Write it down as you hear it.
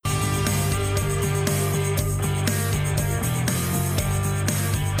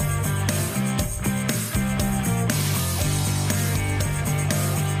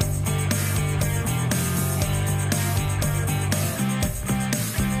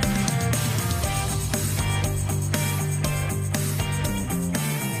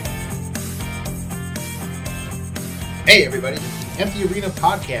Hey everybody, this is the Empty Arena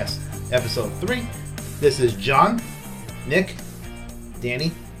Podcast, Episode 3. This is John, Nick,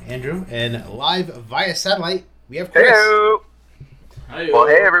 Danny, Andrew, and live via satellite, we have Chris. Hey-o. Hi-yo. Well,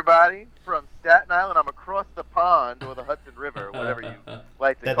 hey everybody, from Staten Island, I'm across the pond or the Hudson River, whatever you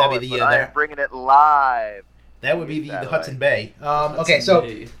like to call it, but I am bringing it live. That would be the Hudson Bay. Okay, so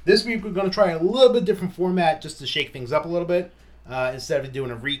this week we're going to try a little bit different format just to shake things up a little bit. Instead of doing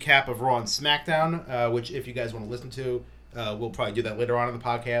a recap of Raw and SmackDown, which if you guys want to listen to, we'll probably do that later on in the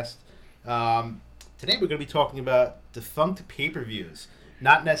podcast. Today we're going to be talking about defunct pay-per-views.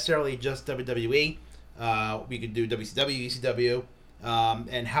 Not necessarily just WWE. We could do WCW, ECW,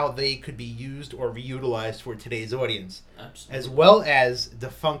 and how they could be used or reutilized for today's audience. Absolutely. As well as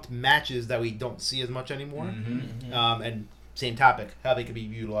defunct matches that we don't see as much anymore. And same topic, how they could be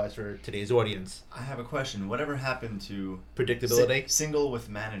utilized for today's audience. I have a question. Whatever happened to Predictability? Single with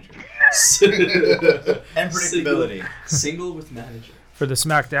manager. And predictability. Single with manager. For the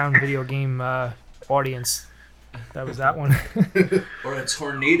SmackDown video game audience. That was that one. Or a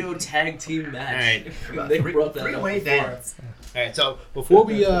tornado tag team match. All right. They brought that up Three-way before. dance. All right, so before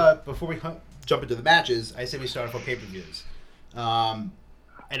we jump into the matches, I say we start off with pay-per-views.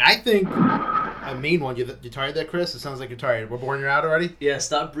 And I think a main one. You tired there, Chris? It sounds like you're tired. We're boring you out already? Yeah,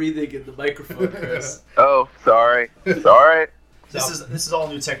 stop breathing in the microphone, Chris. Oh, sorry. Sorry. So, This is all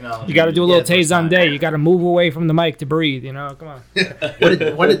new technology. You got to do a little Yeah, Tay Day. You got to move away from the mic to breathe. You know, come on.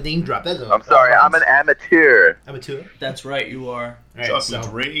 what a name drop. That's I'm sorry, I'm an amateur. amateur. That's right, you are. All right, so,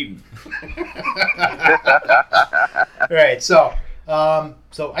 rain. all right, so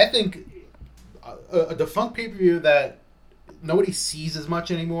I think a defunct pay-per-view that nobody sees as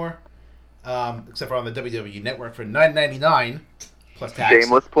much anymore, except for on the WWE Network for $9.99 plus tax.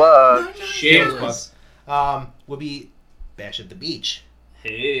 Shameless plug. Shameless. Would be Bash at the Beach,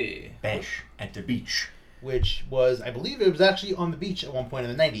 Hey. Bash at the beach. which was, I believe, it was actually on the beach at one point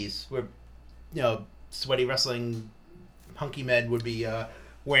in the '90s, where sweaty wrestling hunky men would be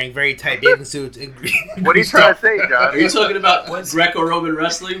wearing very tight bathing suits. And What are you trying to say, Are you John? talking about Greco-Roman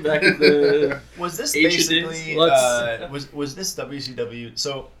wrestling back in the... Was this Ancient basically days? Let's- was this WCW?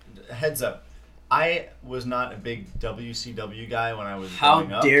 So heads up, I was not a big WCW guy when I was How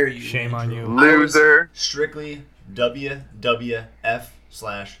growing up. dare you? Shame on you. Loser. Strictly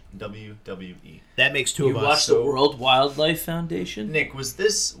WWF/WWE. That makes two You of us. watched the World Wildlife Foundation? Nick, was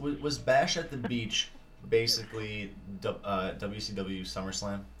Bash at the Beach basically WCW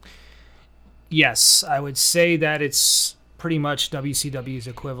SummerSlam? Yes, I would say that it's pretty much WCW's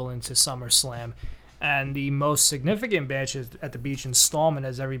equivalent to SummerSlam. And the most significant Bash at the Beach installment,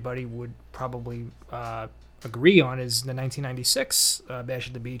 as everybody would probably agree on, is the 1996 Bash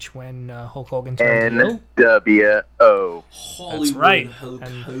at the Beach when Hulk Hogan turned heel. NWO. Hollywood That's right. Hulk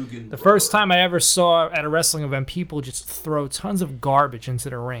And Hogan. The first time I ever saw at a wrestling event people just throw tons of garbage into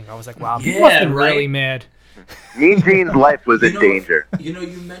the ring. I was like, wow, people must have been really right. mad. Mean Gene's life was in danger. You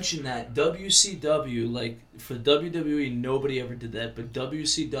mentioned that. WCW, like, for WWE, nobody ever did that. But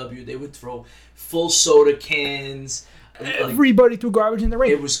WCW, they would throw full soda cans. Like, Everybody threw garbage in the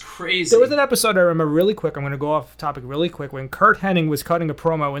ring. it was crazy. There was an episode I remember really quick. I'm going to go off topic really quick. When Kurt Hennig was cutting a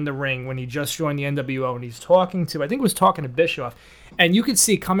promo in the ring when he just joined the NWO, and he's talking to, I think it was talking to Bischoff, and you could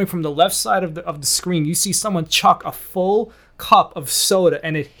see coming from the left side of the screen, you see someone chuck a full cup of soda,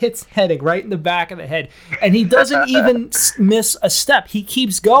 and it hits Hennig right in the back of the head, and he doesn't even miss a step. He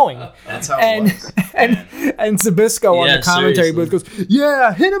keeps going. That's how And it was. and Zabisco on Yeah, the commentary seriously. booth goes,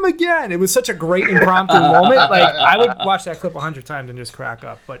 "Yeah, hit him again." It was such a great impromptu moment. Like, I would watch that clip 100 times and just crack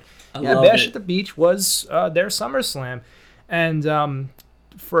up. But yeah, love Bash it. at the Beach was their SummerSlam, and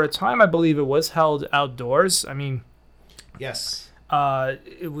for a time I believe it was held outdoors. I mean, Yes.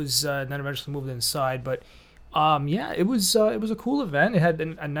 it was then eventually moved inside, but yeah, it was a cool event. It had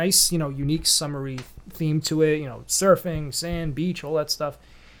a nice, unique summery theme to it. Surfing, sand, beach, all that stuff.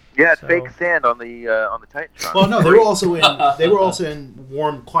 Yeah, it's So- fake sand on the Titantron. Well, no, they were also in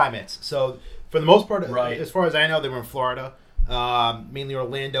warm climates. So for the most part, Right. as far as I know, they were in Florida, mainly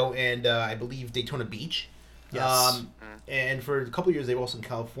Orlando and I believe Daytona Beach. Yes. And for a couple of years, they were also in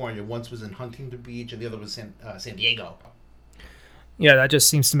California. Once was in Huntington Beach, and the other was San Diego. Yeah, that just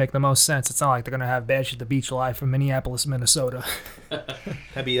seems to make the most sense. It's not like they're going to have Bash at the Beach live from Minneapolis, Minnesota.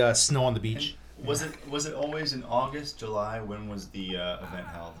 That'd be snow on the beach. Was it always in August, July? When was the event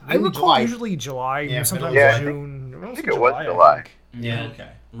held? I Maybe recall July. usually July, Yeah, sometimes middle of July. June. I think it was July. Yeah, Okay.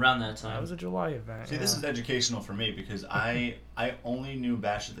 around that That time. was a July event. See, this is educational for me because I only knew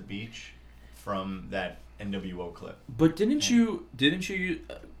Bash at the Beach from that NWO clip. But didn't you?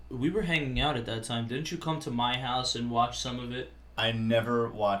 We were hanging out at that time. Didn't you come to my house and watch some of it? I never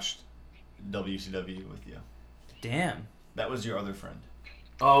watched WCW with you. Damn. That was your other friend.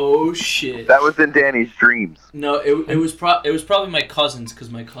 Oh shit. That was in Danny's dreams. No, it was probably my cousins because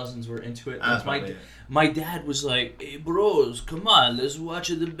my cousins were into it. My dad was like, "Hey bros, come on, let's watch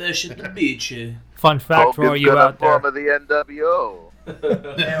The Bash at the Beach." Fun fact for all you out there. Of the NWO.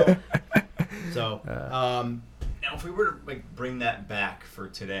 Now if we were to like bring that back for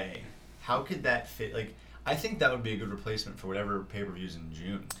today, how could that fit? Like, I think that would be a good replacement for whatever pay-per-views in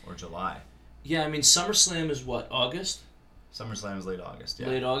June or July. Yeah, I mean SummerSlam is what, August? SummerSlam is late August. Yeah.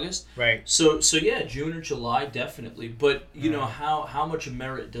 Late August. Right. So yeah, June or July definitely. But you know how much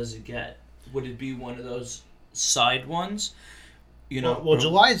merit does it get? Would it be one of those side ones? You know. Well,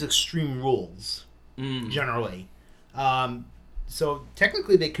 July is Extreme Rules generally. So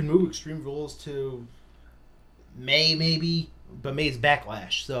technically, they can move Extreme Rules to May, maybe, but May's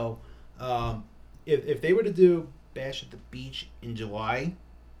Backlash. So if they were to do Bash at the Beach in July.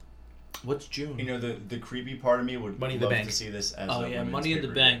 What's June? You know, the creepy part of me would Money in love the Bank to see this as a women's Money in the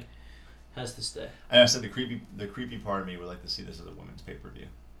pay-per-view. Bank has to stay. And I said the creepy part of me would like to see this as a women's pay-per-view.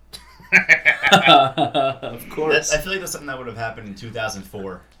 Of course. I feel like that's something that would have happened in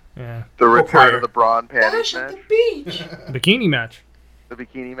 2004. Yeah. The return of the Braun panties match. Bikini match. The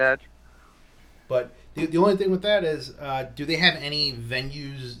bikini match. But the only thing with that is, do they have any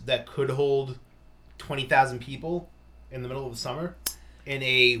venues that could hold 20,000 people in the middle of the summer in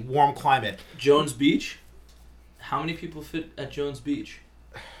a warm climate? Jones Beach? How many people fit at Jones Beach?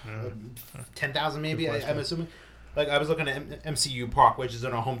 10,000 maybe, I'm assuming. Like, I was looking at MCU Park, which is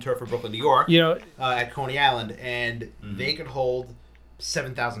on our home turf for Brooklyn, New York, at Coney Island, and they could hold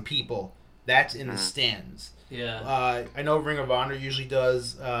 7,000 people. That's in the stands. Yeah. I know Ring of Honor usually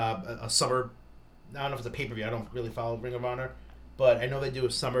does a summer, I don't know if it's a pay-per-view, I don't really follow Ring of Honor, but I know they do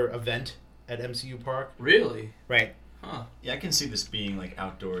a summer event at MCU Park. Really? Right. Huh. Yeah, I can see this being like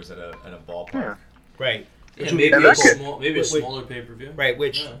outdoors at a ballpark. Right. Yeah, maybe a smaller pay-per-view. Right,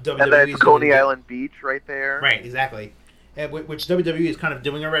 which WWE and that's Coney Island Beach right there. Right, exactly. And which WWE is kind of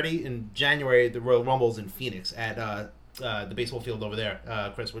doing already. In January, the Royal Rumble's in Phoenix at the baseball field over there.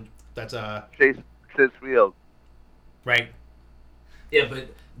 Chris, that's Chase Field. Right. Yeah,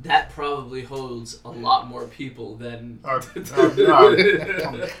 but that probably holds a lot more people than.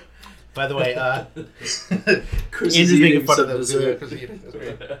 By the way, Chris is making fun of those.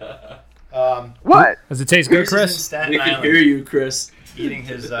 What? Does it taste good, Chris? We can hear you, Chris. Eating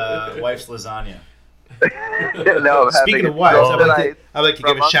his wife's lasagna. No, speaking of wives, I'd like to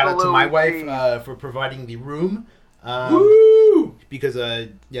give a shout out to my wife for providing the room. Woo! Because I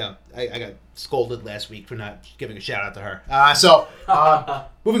got scolded last week for not giving a shout out to her. So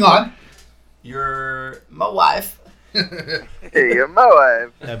moving on. You're my wife. Hey, you're my wife.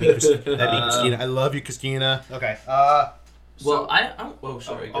 That'd be Christina. I love you, Christina. Okay. Well, oh,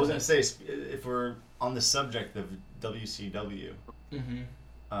 sorry. I was gonna say, if we're on the subject of WCW,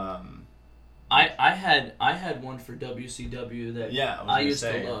 I had one for WCW that I used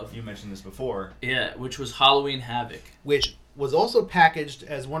to love. You mentioned this before. Yeah, which was Halloween Havoc, which was also packaged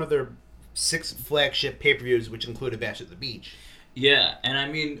as one of their 6 flagship pay-per-views, which included Bash at the Beach. Yeah, and I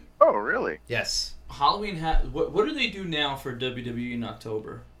mean. Oh, really? Yes. Halloween what do they do now for WWE in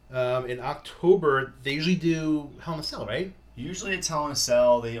October? In October, they usually do Hell in a Cell, right? Usually it's Hell in a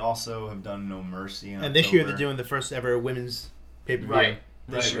Cell. They also have done No Mercy in and this year they're doing the first ever women's pay-per-view. Right.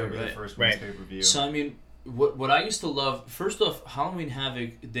 This year will be the first women's pay-per-view. So, I mean, what I used to love, first off, Halloween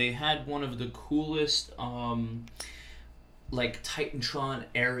Havoc, they had one of the coolest, like, Titantron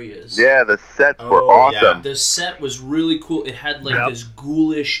areas. Yeah, the sets were awesome. Yeah. The set was really cool. It had, like, this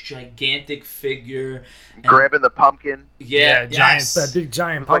ghoulish, gigantic figure. Grabbing the pumpkin. Yeah, that big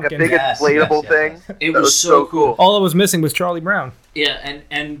giant pumpkin. Like a big inflatable thing. It was so cool. All it was missing was Charlie Brown. Yeah,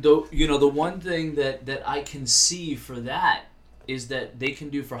 and the one thing that I can see for that is that they can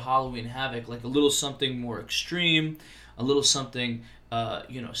do for Halloween Havoc, like a little something more extreme, a little something,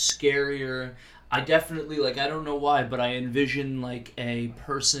 scarier. I definitely, like, I don't know why, but I envision, like, a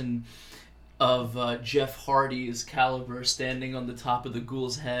person of Jeff Hardy's caliber standing on the top of the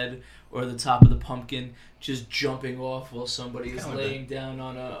ghoul's head or the top of the pumpkin, just jumping off while somebody is laying down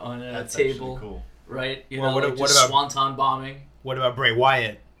on a table. Cool. Right? What about swanton bombing. What about Bray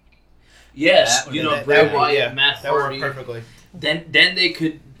Wyatt? Yes, Bray Wyatt, Matt Hardy. That worked perfectly. Then they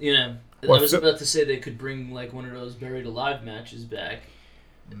could, I was about to say they could bring, like, one of those Buried Alive matches back.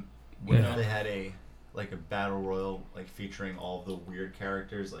 What if they had a battle royal, like, featuring all the weird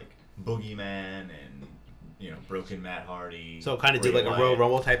characters, like Boogeyman and Broken Matt Hardy. So kind of do like a Royal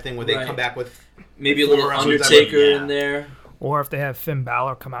Rumble type thing where they come back with maybe a little Undertaker in there. Or if they have Finn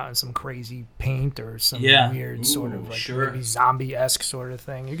Balor come out in some crazy paint or some weird sort of like maybe zombie-esque sort of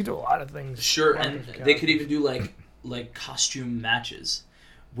thing. You could do a lot of things. Sure, and they could even do like costume matches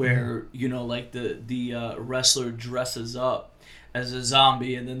where, like the wrestler dresses up as a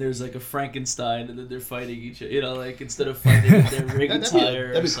zombie and then there's like a Frankenstein and then they're fighting each other. Like instead of fighting in their rig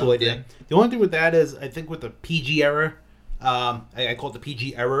attire. That'd be a cool idea. The only thing with that is I think with the PG era, I call it the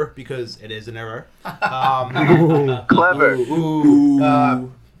PG error because it is an error. Clever.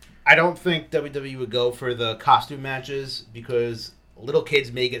 I don't think WWE would go for the costume matches because little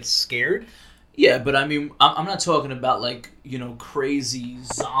kids may get scared. Yeah, but I mean, I'm not talking about crazy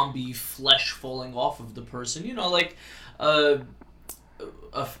zombie flesh falling off of the person. Like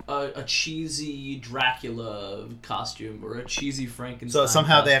a cheesy Dracula costume or a cheesy Frankenstein. So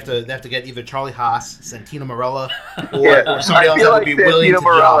somehow costume. they have to get either Charlie Haas, Santino Marella, or somebody else that would be willing to Santino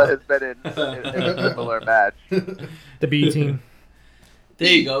Marella has been in a similar match. The B team.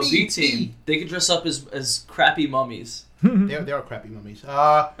 There you go, B team. They could dress up as crappy mummies. They are crappy mummies.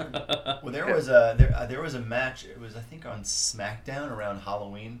 Well, there was a match. It was I think on SmackDown around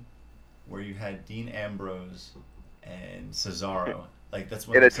Halloween, where you had Dean Ambrose and Cesaro. Like that's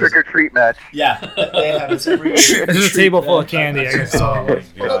what in a trick or treat match. Yeah, they have this every year. This is a table full of candy. I guess. Oh my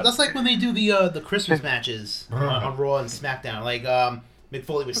God. That's like when they do the Christmas matches on Raw and SmackDown. Like Mick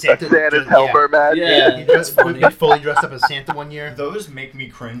Foley with Santa. Santa's helper match. Yeah, he Mick Foley dressed up as Santa one year. Those make me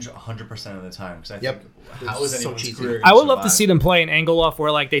cringe 100% of the time because I think how is so anyone's cheesy. career I would gonna love to see them play an angle off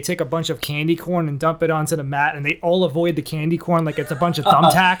where like they take a bunch of candy corn and dump it onto the mat, and they all avoid the candy corn like it's a bunch of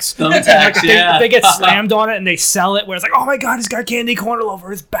thumbtacks. They get slammed on it and they sell it where it's like, oh my God, he's got candy corn all over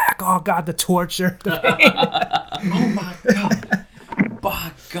his back. Oh God, the torture. Oh my God.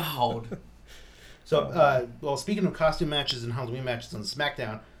 By God. So, speaking of costume matches and Halloween matches on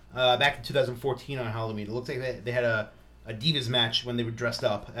SmackDown, back in 2014 on Halloween, it looks like they had a Divas match when they were dressed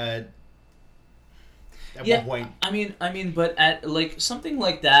up at one point. I mean, but at like something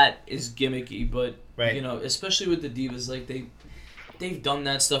like that is gimmicky, but right. Especially with the Divas, like they've done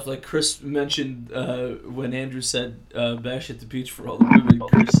that stuff. Like Chris mentioned when Andrew said "Bash at the Beach for all the women."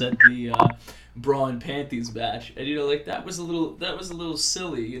 Chris said the bra and panties match, and like that was a little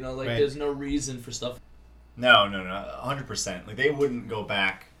silly. Like right. There's no reason for stuff. No, 100%. Like they wouldn't go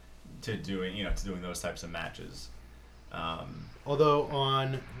back to doing those types of matches. Although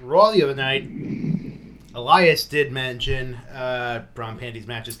on Raw the other night, Elias did mention bra and panties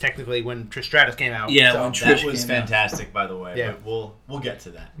matches technically when Trish Stratus came out. Yeah, so when Trish that was fantastic, by the way. Yeah. But we'll get to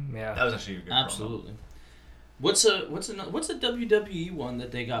that. Yeah, that was actually a good Absolutely. Promo. What's a WWE one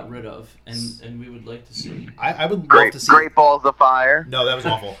that they got rid of and we would like to see? I would love to see Great Balls of Fire. No, that was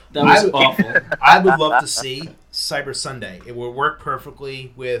awful. That was awful. I would love to see Cyber Sunday. It would work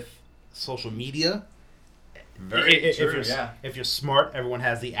perfectly with social media. Very true. If you're smart, everyone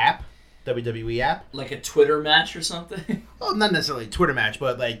has the app, WWE app. Like a Twitter match or something. Well, not necessarily a Twitter match,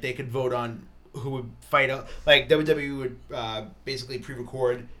 but like they could vote on who would fight. Like WWE would basically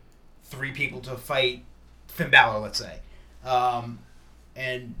pre-record 3 people to fight Finn Balor, let's say,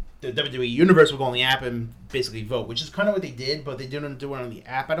 and the WWE Universe would go on the app and basically vote, which is kind of what they did, but they didn't do it on the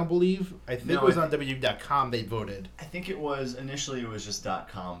app, I don't believe. I think it was on WWE.com they voted. I think initially it was just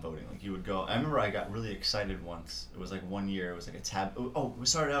 .com voting. Like you would go, I remember I got really excited once. It was like one year, it was like we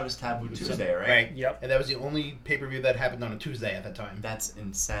started out as Taboo Tuesday, right? Right, yep. And that was the only pay-per-view that happened on a Tuesday at that time. That's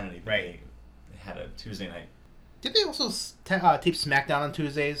insanity. Right. They had a Tuesday night. Did they also tape SmackDown on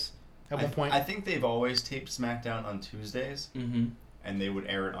Tuesdays at one point? I think they've always taped SmackDown on Tuesdays. Mm-hmm. And they would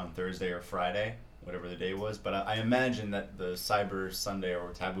air it on Thursday or Friday, whatever the day was. But I imagine that the Cyber Sunday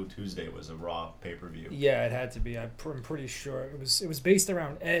or Taboo Tuesday was a Raw pay-per-view. Yeah, it had to be. I'm pretty sure it was based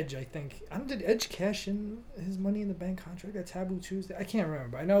around Edge. I think. Did Edge cash in his Money in the Bank contract at Taboo Tuesday? I can't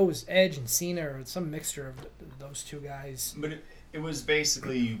remember. I know it was Edge and Cena or some mixture of those two guys. But it was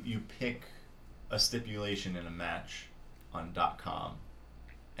basically you pick a stipulation in a match on .com,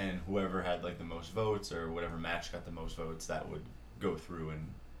 and whoever had like the most votes or whatever match got the most votes, that would go through and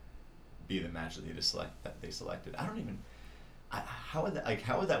be the match that they selected. How would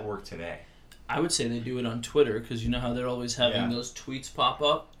that work today? I would say they do it on Twitter because you know how they're always having those tweets pop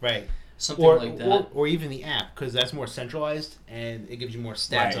up, right? Something like that, or even the app because that's more centralized and it gives you more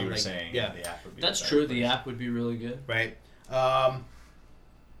stats. Right, on you were like, saying, yeah, the app would be. That's true. The app would be really good, right?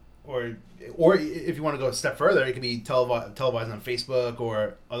 Or if you want to go a step further, it could be televised on Facebook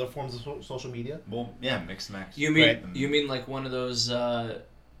or other forms of social media. Well, yeah, mix and match. You mean like one of those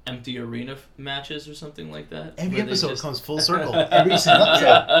empty arena matches or something like that? Every episode comes full circle. Every single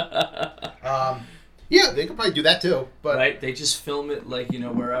episode. Yeah, they could probably do that too. But right, they just film it like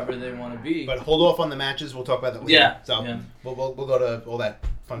wherever they want to be. But hold off on the matches. We'll talk about that later. Yeah. So we'll go to all that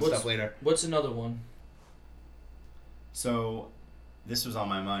fun stuff later. What's another one? So, this was on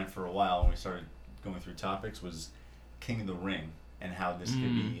my mind for a while when we started going through topics. Was King of the Ring and how this could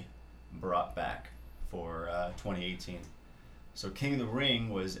be brought back for 2018. So, King of the Ring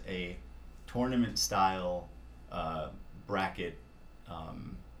was a tournament style bracket.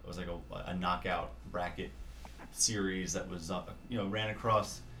 It was like a knockout bracket series that was ran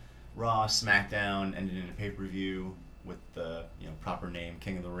across Raw, SmackDown, ended in a pay-per-view with the proper name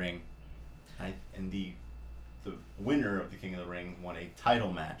King of the Ring. And the winner of the King of the Ring won a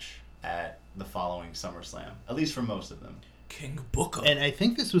title match at the following SummerSlam, at least for most of them. King Booker. And I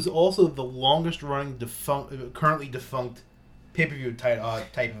think this was also the longest running currently defunct pay-per-view type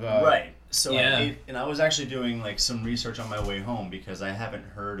of right. So I was actually doing like some research on my way home because I haven't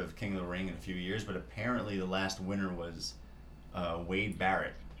heard of King of the Ring in a few years, but apparently the last winner was Wade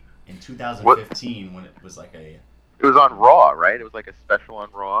Barrett in 2015 when it was like a... It was on Raw, right? It was like a special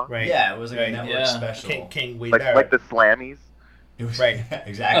on Raw. Right. Yeah, it was like a network special. King Wade Barrett. Like the Slammies. It was, right.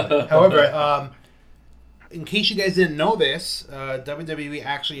 Exactly. However, in case you guys didn't know this, WWE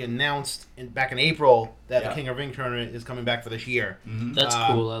actually announced back in April that the King of the Ring tournament is coming back for this year. Mm-hmm. That's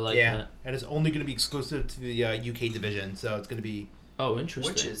cool. I like that. And it's only going to be exclusive to the UK division, so it's going to be... Oh,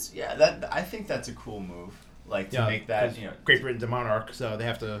 interesting. Which is, I think that's a cool move. Like, to make that, Great Britain's a monarch, so they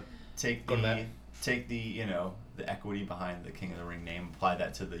have to take the equity behind the King of the Ring name, apply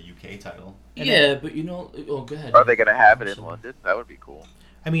that to the UK title. But go ahead. Are they going to have it in London? That would be cool.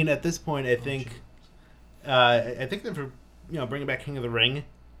 I mean, at this point, I think that for bringing back King of the Ring,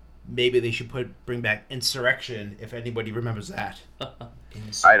 maybe they should bring back Insurrection if anybody remembers that.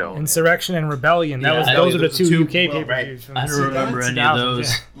 I don't. Insurrection and Rebellion. Those are the two UK pay-per-views. I don't remember any of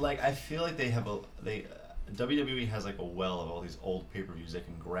those. Like, I feel like WWE has like a well of all these old pay-per-views they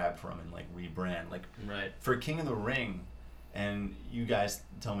can grab from and like rebrand. Like, right. For King of the Ring, and you guys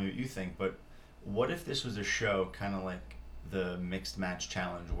tell me what you think, but what if this was a show kind of like the Mixed Match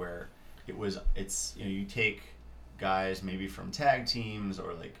Challenge, where it's you take guys maybe from tag teams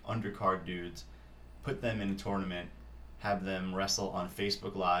or like undercard dudes, put them in a tournament, have them wrestle on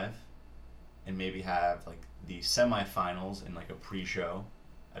Facebook Live, and maybe have like the semifinals in like a pre-show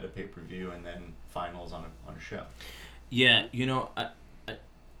at a pay-per-view, and then finals on a show. Yeah,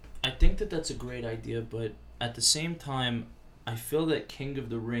 I think that that's a great idea, but at the same time, I feel that King of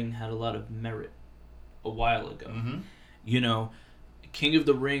the Ring had a lot of merit a while ago. Mm-hmm. King of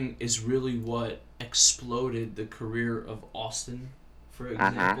the Ring is really what exploded the career of Austin, for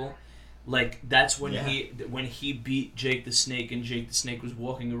example. Like, that's when he beat Jake the Snake, and Jake the Snake was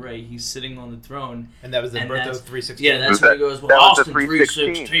walking away. He's sitting on the throne. And that was the birth of 316. Yeah, that's when he goes, well, Austin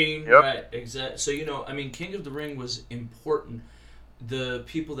 316. Yep. Right, exactly. So, King of the Ring was important. The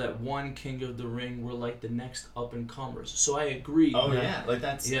people that won King of the Ring were like the next up-and-comers. So I agree. Oh, yeah. Like,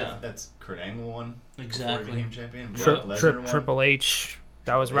 that's Kurt Angle won. Exactly. Before he became champion. Triple H.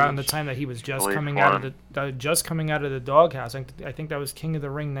 That was around the time that he was just coming out of the doghouse. I think that was King of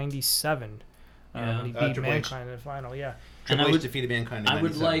the Ring '97 when he beat Mankind in the final. Yeah, Triple H defeated Mankind. In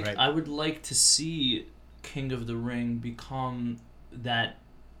 97, I would like to see King of the Ring become that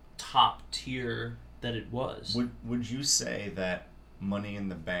top tier that it was. Would you say that Money in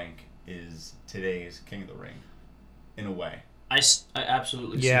the Bank is today's King of the Ring, in a way? I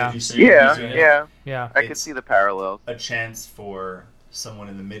absolutely see what you say. Yeah. I can see the parallels. A chance for someone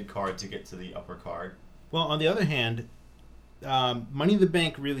in the mid card to get to the upper card. Well, on the other hand, Money in the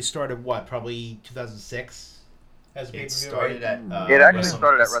Bank really started probably 2006 as a pay-per-view. It actually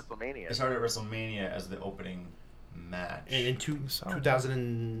started at WrestleMania. It started at WrestleMania as the opening match. In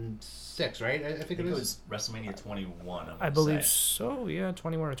 2006, right? I think it was WrestleMania 21. I believe so. Yeah,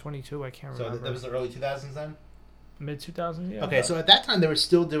 21 or 22. I can't remember. So that was the early 2000s then. Mid 2000s. Yeah. Okay, so at that time they were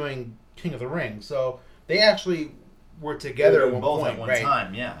still doing King of the Ring, so they actually were together at one point, at one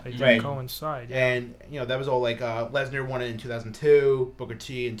time, yeah. They did coincide, yeah. And that was all like Lesnar won it in 2002, Booker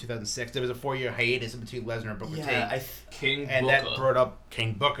T in 2006. There was a 4-year hiatus in between Lesnar and Booker T. And that brought up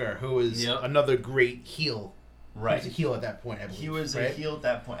King Booker, who was another great heel. Right. He was a heel at that point, I believe. He was a heel at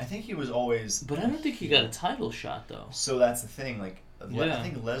that point. I think he was always... But I don't think he got a title shot, though. So that's the thing. Like, I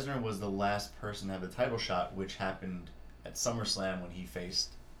think Lesnar was the last person to have a title shot, which happened at SummerSlam when he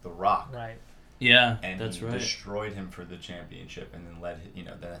faced The Rock. Right. Yeah, and that's he right. destroyed him for the championship, and then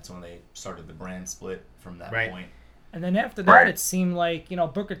that's when they started the brand split from that point. And then after that, it seemed like,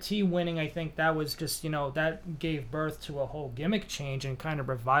 Booker T winning, I think that was just, that gave birth to a whole gimmick change and kind of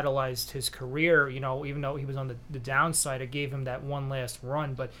revitalized his career, even though he was on the downside, it gave him that one last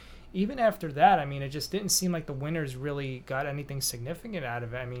run. But even after that, I mean, it just didn't seem like the winners really got anything significant out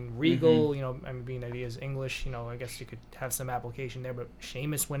of it. I mean, Regal, you know, I mean, being that he is English, you know, I guess you could have some application there, but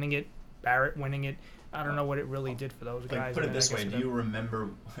Sheamus winning it, Barrett winning it, I don't know what it really did for those guys. Put it this way, do you remember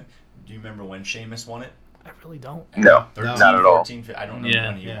when Sheamus won it? I really don't. No, 13, not at all. 14, I don't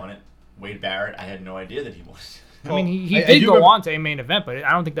remember when he won it. Wade Barrett, I had no idea that he won it. I mean, he did go on to a main event, but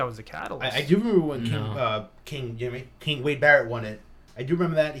I don't think that was the catalyst. I do remember when King Wade Barrett won it. I do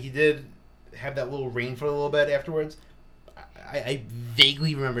remember that he did have that little reign for a little bit afterwards. I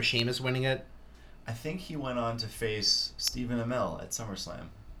vaguely remember Sheamus winning it. I think he went on to face Stephen Amell at SummerSlam.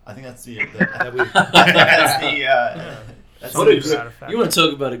 I think that's the you want to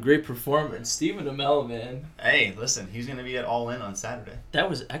talk about a great performance, Stephen Amell, man. Hey, listen, he's going to be at All In on Saturday. That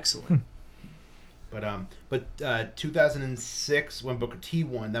was excellent. But 2006 when Booker T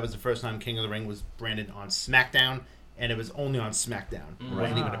won, that was the first time King of the Ring was branded on SmackDown. And it was only on SmackDown. It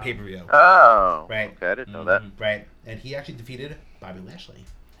wasn't even a pay-per-view. Oh. Right. Okay, I didn't know that. Right. And he actually defeated Bobby Lashley.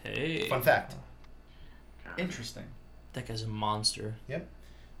 Hey. Fun fact. Interesting. That guy's a monster. Yep.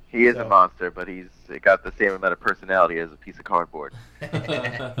 He is a monster, but he's got the same amount of personality as a piece of cardboard.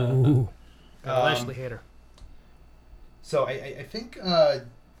 Ooh. Lashley hater. So I think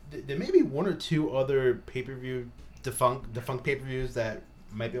there may be one or two other pay-per-view defunct pay-per-views that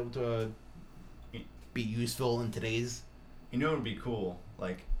might be able to be useful in today's. You know, it would be cool,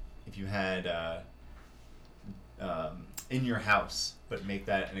 like if you had In Your House, but make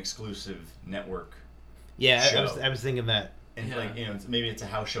that an exclusive network. Yeah, show. I was thinking that. And like, you know, maybe it's a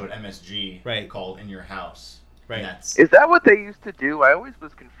house show at MSG, right, called In Your House. Right. Is that what they used to do? I always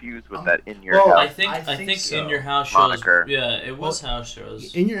was confused with that In Your House. I think so. In Your House shows. Moniker. Yeah, it was house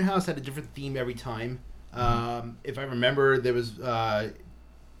shows. In Your House had a different theme every time. If I remember, there was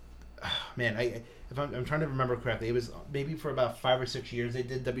if I'm trying to remember correctly, it was maybe for about 5 or 6 years they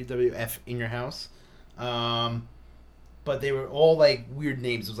did WWF In Your House. But they were all like weird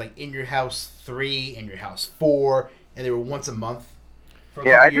names. It was like In Your House 3, In Your House 4, and they were once a month.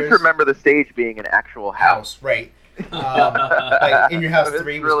 I just remember the stage being an actual house. Right. Like In Your House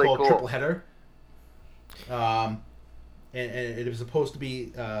 3 was really called cool. Triple Header. And it was supposed to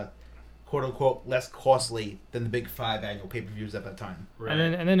be quote unquote less costly than the big 5 annual pay-per-views at that time. Right.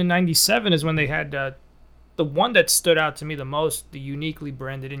 And then in '97 is when they had the one that stood out to me the most, the uniquely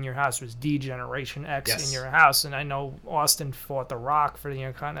branded In Your House, was D-Generation X In Your House. And I know Austin fought The Rock for the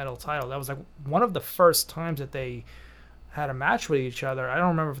Intercontinental title. That was like one of the first times that they had a match with each other. I don't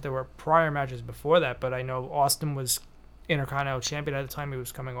remember if there were prior matches before that, but I know Austin was Intercontinental Champion at the time. He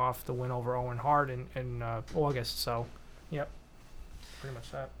was coming off the win over Owen Hart in August. So, yep. Pretty much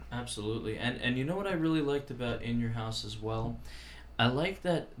that. Absolutely. And you know what I really liked about In Your House as well? I like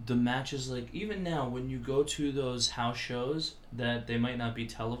that the matches, like even now when you go to those house shows that they might not be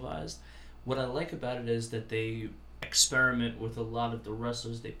televised, what I like about it is that they experiment with a lot of the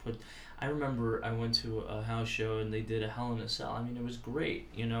wrestlers they put. I remember I went to a house show and they did a Hell in a Cell. I mean, it was great,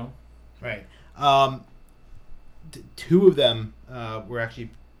 you know? Right. Two of them were actually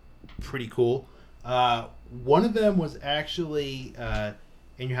pretty cool. One of them was actually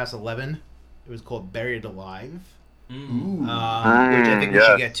In Your House 11. It was called Buried Alive. Which I think we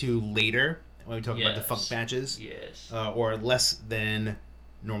should get to later when we talk about the funk matches. Yes. Or less than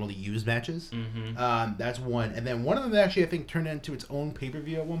normally used matches. Mm-hmm. That's one. And then one of them actually I think turned into its own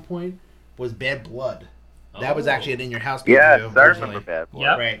pay-per-view at one point was Bad Blood. That was actually an In Your House pay-per-view. Yes, I remember Bad Blood.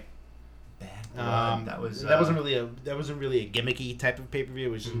 Yep. Right. Bad Blood. That wasn't really a gimmicky type of pay-per-view. It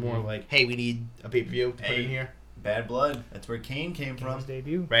was just more like, hey, we need a pay-per-view to put in here. Bad Blood. That's where Kane came from. Kane's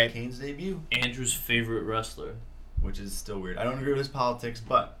debut. Right. Kane's debut. Andrew's favorite wrestler. Which is still weird. I don't agree with his politics,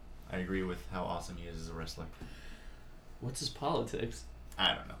 but I agree with how awesome he is as a wrestler. What's his politics?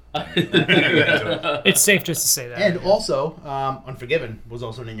 I don't know. It's safe just to say that. And also, Unforgiven was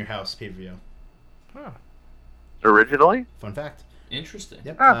also an In Your House pay-per-view. Huh. Originally? Fun fact. Interesting.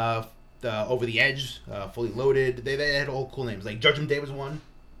 Yep. Huh. Over the Edge, Fully Loaded. They had all cool names. Like Judgment Day was one.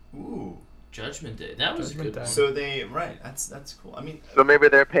 Ooh. Judgment Day. That was Judgment a good Day. one. So that's cool. I mean, So maybe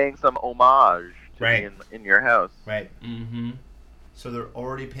they're paying some homage to Right. in Your House. Right. Mm-hmm. so they're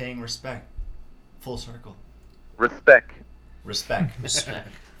already paying respect. Full circle. Respect. Respect. Respect.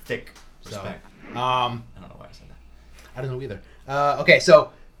 Thick So, respect. I I don't know why I said that. don't know either. Okay,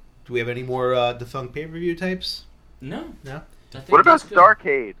 so do we have any more defunct pay-per-view types? No. No. I think What about that's good.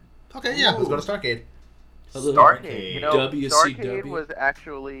 Starrcade? Okay, yeah, let's Ooh. go to Starrcade. A little- Starrcade. You know, WCW. Starrcade was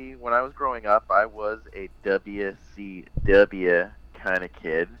actually, when I was growing up, I was a WCW kind of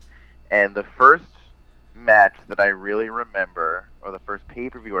kid. And the first match that I really remember, or the first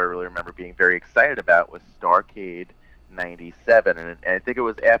pay-per-view I really remember being very excited about, was Starrcade '97, and I think it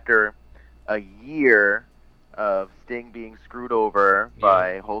was after a year of Sting being screwed over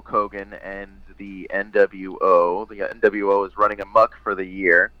by Hulk Hogan and the NWO. The NWO was running amok for the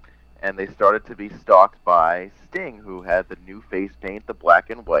year, and they started to be stalked by Sting, who had the new face paint, the black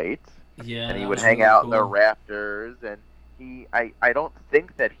and white. Yeah, and he would hang out in the rafters, and I don't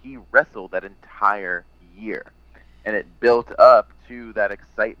think that he wrestled that entire year. And it built up to that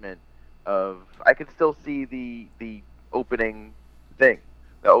excitement of, I could still see the opening thing,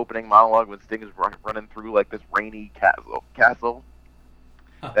 the opening monologue when Sting is running through like this rainy castle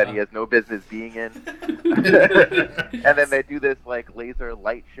that he has no business being in. And then they do this like laser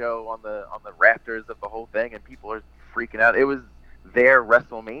light show on the rafters of the whole thing, and people are freaking out. It was their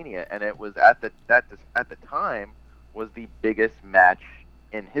WrestleMania, and it was at the time was the biggest match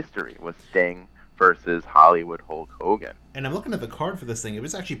in history, was Sting versus Hollywood Hulk Hogan. And I'm looking at the card for this thing. It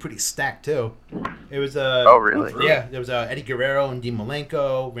was actually pretty stacked too. It was oh really? Yeah, there was Eddie Guerrero and Dean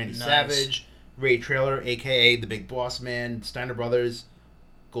Malenko, Randy Savage, Ray Traylor, aka the Big Boss Man, Steiner Brothers,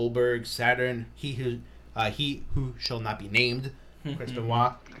 Goldberg, Saturn, he who shall not be named, Chris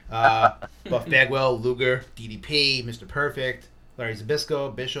Benoit, Buff Bagwell, Luger, DDP, Mr. Perfect, Larry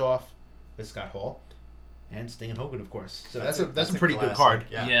Zbyszko, Bischoff, Scott Hall, and Sting and Hogan, of course. So that's a pretty good card.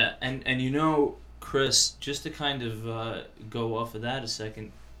 Yeah, and you know, Chris, just to kind of go off of that a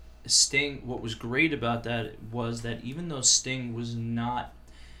second, Sting, what was great about that was that even though Sting was not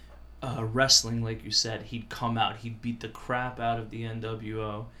wrestling, like you said, he'd come out, he'd beat the crap out of the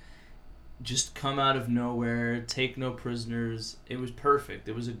NWO, just come out of nowhere, take no prisoners. It was perfect.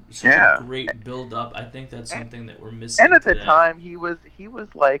 It was such a great build-up. I think that's something that we're missing. And at the time, he was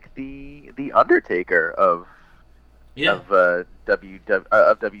like the Undertaker of WCW,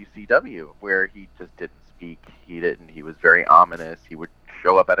 where he just didn't speak. He was very ominous. He would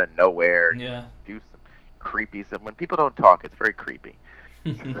show up out of nowhere. Yeah. Do some creepy stuff. When people don't talk, it's very creepy.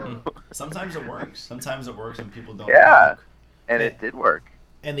 Sometimes it works. Sometimes it works when people don't talk. And it did work.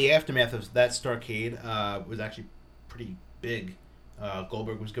 And the aftermath of that Starrcade was actually pretty big.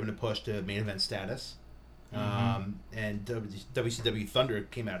 Goldberg was given a push to main event status. And WCW Thunder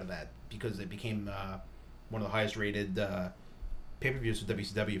came out of that because it became one of the highest rated pay-per-views for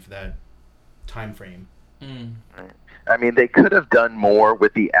WCW for that time frame. I mean, they could have done more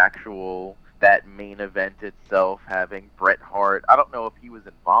with that main event itself, having Bret Hart. I don't know if he was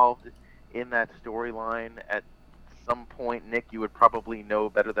involved in that storyline at some point. Nick, you would probably know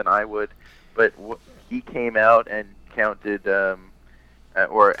better than I would, but he came out and counted or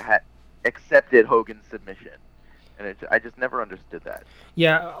had accepted Hogan's submission, and I just never understood that.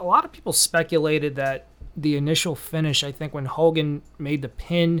 Yeah, a lot of people speculated that the initial finish, I think when Hogan made the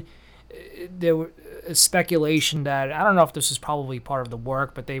pin, there was speculation that, I don't know if this was probably part of the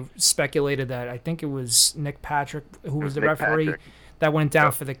work, but they speculated that, I think it was Nick Patrick who was the referee, that went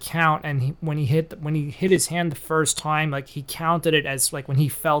down for the count, and when he hit his hand the first time, like he counted it as, like when he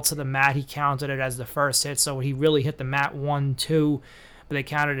fell to the mat, he counted it as the first hit, so he really hit the mat 1, 2, but they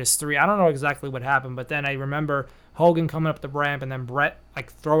counted as 3. I don't know exactly what happened, but then I remember Hogan coming up the ramp and then Bret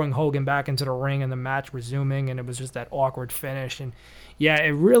like throwing Hogan back into the ring and the match resuming, and it was just that awkward finish. And yeah, it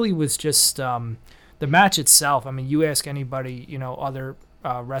really was just the match itself. I mean, you ask anybody, other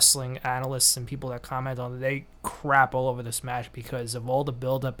wrestling analysts and people that comment on it, they crap all over this match because of all the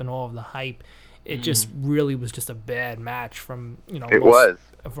build-up and all of the hype. It just really was just a bad match from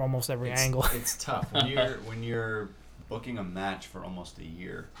from almost every angle. It's tough when you're booking a match for almost a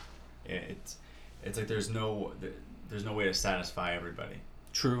year. It's like there's no way to satisfy everybody.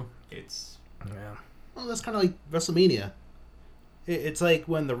 True. Well, that's kind of like WrestleMania. It's like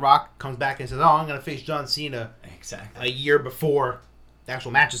when The Rock comes back and says, "Oh, I'm going to face John Cena." Exactly. A year before the actual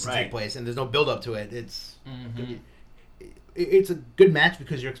match is to take place, and there's no build up to it. It's a good match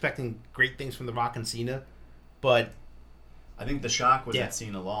because you're expecting great things from The Rock and Cena, but I think the shock was that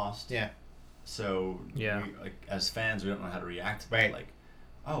Cena lost. Yeah. So we, as fans, we don't know how to react to that. Like,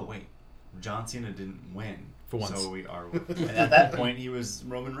 oh wait, John Cena didn't win for once. So we are. And at that point, he was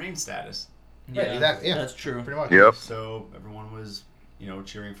Roman Reigns status. Yeah, exactly. Yeah, that's true. Pretty much. Yep. So everyone was,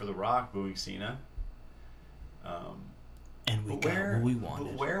 cheering for The Rock, booing Cena. And we got what we wanted.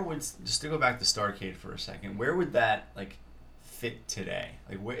 But where would, just to go back to Starrcade for a second, where would that fit today?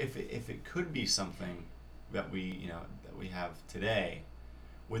 Like, if it could be something that we have today,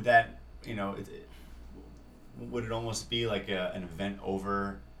 would that would it almost be like an event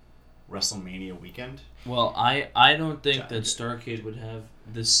over WrestleMania weekend? Well, I don't think that Starrcade would have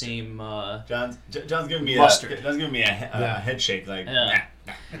the same. John's giving me a head shake. Like, nah.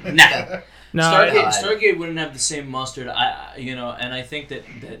 No, Starrcade wouldn't have the same mustard. And I think that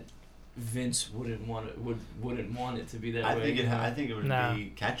Vince wouldn't want it to be that I way. I think it would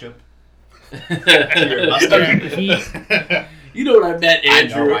be ketchup. You know what I meant,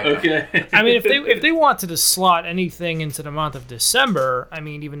 Andrew. I know. Okay. I mean, if they wanted to slot anything into the month of December, I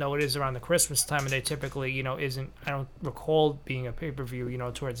mean, even though it is around the Christmas time, and they typically, isn't. I don't recall being a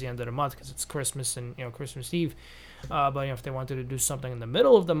pay-per-view, towards the end of the month because it's Christmas and Christmas Eve. But if they wanted to do something in the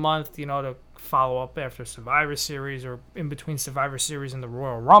middle of the month, to follow up after Survivor Series or in between Survivor Series and the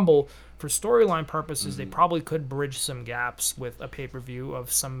Royal Rumble, for storyline purposes, they probably could bridge some gaps with a pay-per-view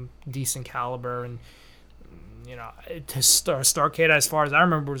of some decent caliber. And to Starrcade, as far as I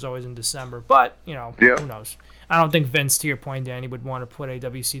remember, was always in December. But who knows? I don't think Vince, to your point, Danny, would want to put a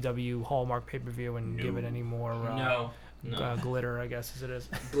WCW Hallmark pay-per-view and give it any more. No. Glitter, I guess, as it is.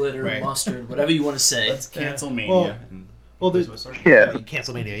 Glitter, Right. Mustard, whatever you want to say. Let's cancel Mania.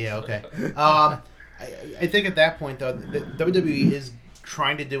 Cancel Mania. Yeah, okay. I think at that point though, the WWE is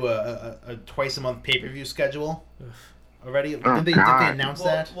trying to do a twice a month pay-per-view schedule already. Did they announce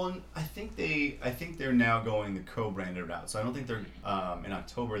that? Well, I think they're now going the co-branded route. So I don't think they're in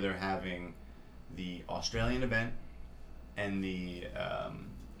October. They're having the Australian event and the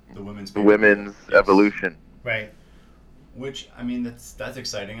women's Evolution. Right. Which, I mean, that's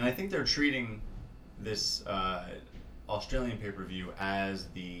exciting, and I think they're treating this Australian pay-per-view as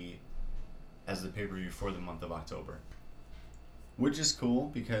the pay-per-view for the month of October, which is cool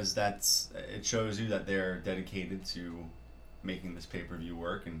because it shows you that they're dedicated to making this pay-per-view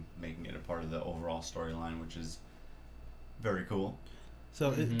work and making it a part of the overall storyline, which is very cool.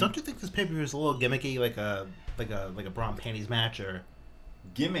 So don't you think this pay-per-view is a little gimmicky, like a bra and panties match, or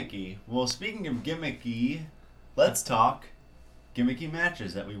gimmicky? Well, speaking of gimmicky, let's talk gimmicky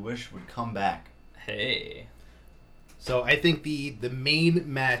matches that we wish would come back. Hey. So I think the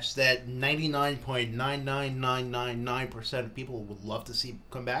main match that 99.99999% of people would love to see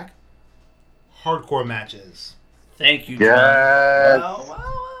come back, hardcore matches. Thank you, John. Yes.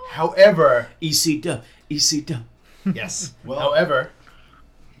 However, EC Dub. yes. Well- However,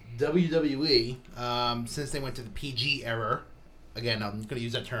 WWE, since they went to the PG era, again, I'm going to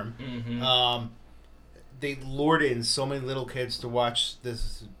use that term. Mm-hmm. They lured in so many little kids to watch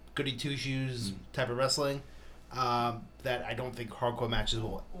this goody two shoes type of wrestling that I don't think hardcore matches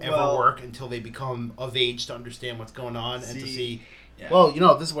will ever work until they become of age to understand what's going on and to see. Yeah. Well,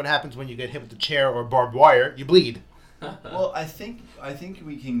 this is what happens when you get hit with a chair or barbed wire. You bleed. Well, I think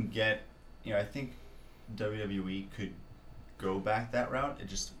we can get. I think WWE could go back that route.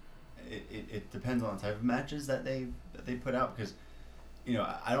 It depends on the type of matches that they put out because.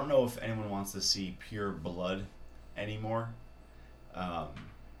 I don't know if anyone wants to see pure blood anymore. But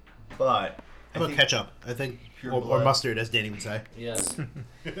How about ketchup? I think, or mustard, as Danny would say. Yes.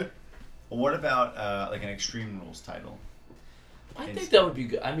 What about like an Extreme Rules title? I think that would be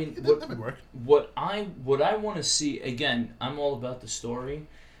good. I mean, That would work. What I want to see, again, I'm all about the story,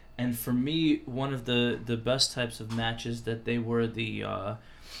 and for me, one of the best types of matches that they were the hard,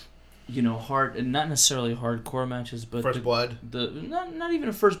 and not necessarily hardcore matches, but First Blood. Not even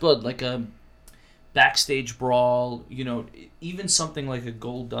a First Blood, like a backstage brawl. Even something like a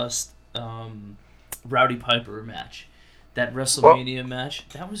Goldust, Rowdy Piper match, that WrestleMania match.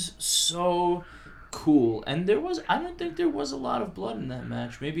 That was so cool, and I don't think there was a lot of blood in that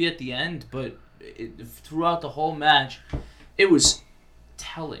match. Maybe at the end, but throughout the whole match, it was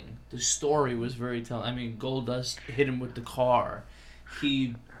telling. The story was very telling. I mean, Goldust hit him with the car.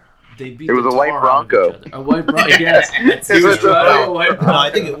 They beat It was a white Bronco. A white Bronco, yes. It was a white Bronco. No,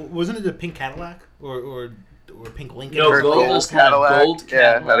 I think wasn't it a pink Cadillac or pink Lincoln? No, or Goldust had a gold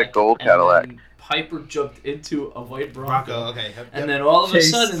Cadillac. Yeah, had a gold Cadillac. And then Piper jumped into a white Bronco. Okay. Yep. And then all of a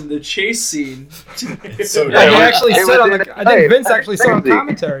sudden, the chase scene. So Yeah, he actually it said was on in I think Vince actually said on crazy.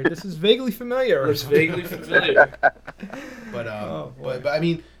 commentary. This is vaguely familiar. was vaguely familiar. But Oh, boy. but I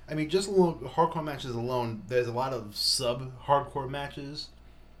mean just hardcore matches alone. There's a lot of sub hardcore matches.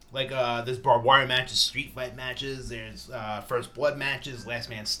 Like there's barbed wire matches, street fight matches. There's First Blood matches, Last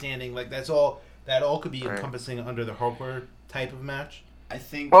Man Standing. Like that all could be encompassing under the hardcore type of match. I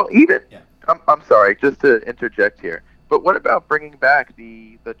think. Well, even Yeah. I'm sorry, just to interject here. But what about bringing back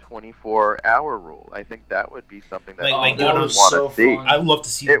the 24-hour rule? I think that would be something that Like people that would was want so to see. fun. I'd love to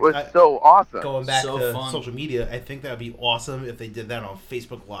see. It was so awesome. Going back So to fun. social media, I think that would be awesome if they did that on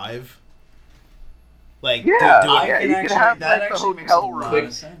Facebook Live. Like Yeah, do it. yeah, you could have that like the actually makes hotel a lot room.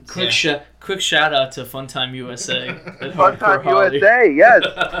 of sense. Quick shout out to Funtime USA. at Funtime Hardcore Holly. USA, yes.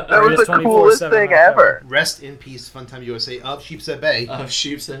 That was Greatest the coolest 24/7 thing hot ever. Rest in peace, Funtime USA of Sheepshead Bay.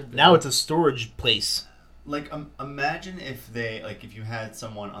 Sheepshead. Now it's a storage place. Like imagine if you had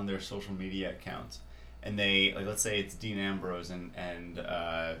someone on their social media account and they let's say it's Dean Ambrose and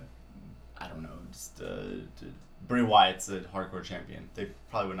Bray Wyatt's the hardcore champion. They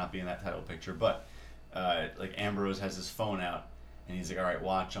probably would not be in that title picture, but like Ambrose has his phone out, and he's like, "All right,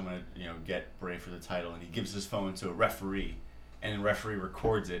 watch. I'm gonna get Bray for the title," and he gives his phone to a referee, and the referee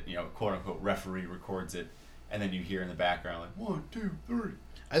records it. Quote unquote referee records it, and then you hear in the background like 1, 2, 3.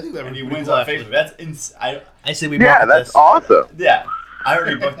 I think that and would he be wins cool, on actually. Facebook. That's I say we Yeah, market that's this. awesome. Yeah, I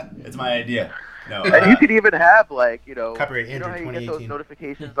already booked. It's my idea. No, And you could even have like, Copyright you know Andrew how you get those 2018.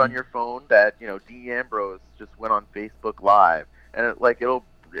 notifications on your phone that, Dean Ambrose just went on Facebook Live, and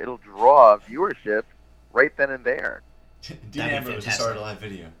it'll draw viewership right then and there. Dean That'd be Ambrose just started a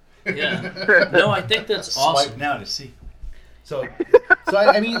fantastic. live video. Yeah. No, I think that's awesome. Swipe now to see. So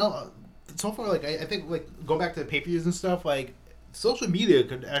I mean, so far, like I think, like going back to the pay-per-views and stuff, like social media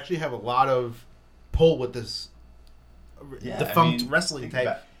could actually have a lot of pull with this defunct wrestling think type.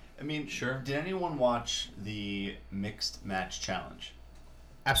 about- I mean, Sure. Did anyone watch the mixed match challenge?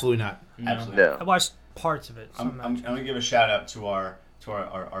 Absolutely not. No. Absolutely. No. I watched parts of it. I'm gonna give a shout out to our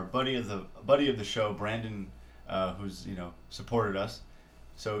buddy of the show, Brandon, who's supported us.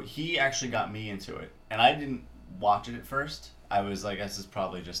 So he actually got me into it, and I didn't watch it at first. I was like, this is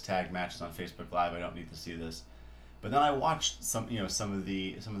probably just tag matches on Facebook Live. I don't need to see this. But then I watched some of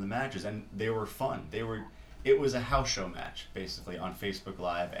the matches, and they were fun. It was a house show match basically on Facebook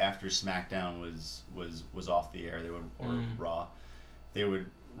Live after SmackDown was off the air. They would or Raw. They would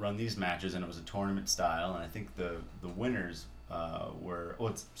run these matches, and it was a tournament style. And I think the winners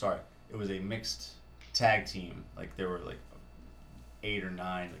it was a mixed tag team. Like there were like 8 or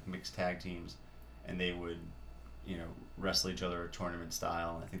 9 like mixed tag teams, and they would wrestle each other tournament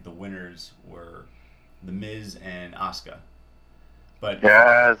style. And I think the winners were The Miz and Asuka. But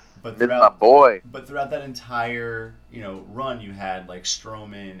Yes, but Miz my boy. But throughout that entire run, you had like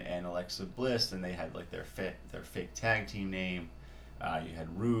Strowman and Alexa Bliss, and they had like their fake tag team name. You had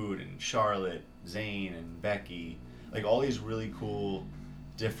Rude and Charlotte, Zayn and Becky, like all these really cool,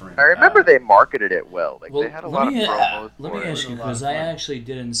 different. I remember they marketed it well. Like Well, they had a lot of promos. let for me it. ask you, It was a lot because of I fun. actually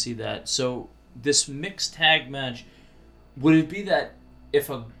didn't see that. So this mixed tag match, would it be that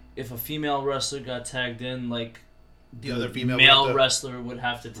if a female wrestler got tagged in, like The other female male would have to- wrestler would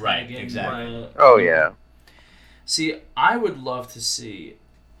have to tag Right, in? exactly. Oh yeah. See, I would love to see.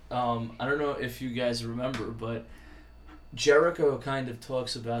 I don't know if you guys remember, but Jericho kind of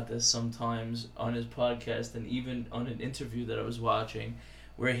talks about this sometimes on his podcast, and even on an interview that I was watching,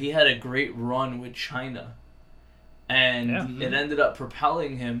 where he had a great run with China, and Yeah. it ended up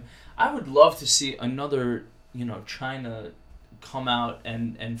propelling him. I would love to see another, China come out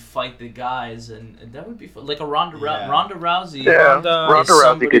and fight the guys, and that would be fun. Like a Ronda Rousey. Yeah, Ronda Ronda is Rousey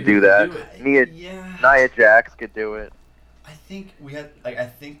somebody could who do that. it. Nia Jax could do it. I think I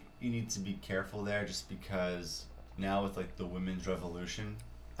think you need to be careful there, just because now with like the women's revolution,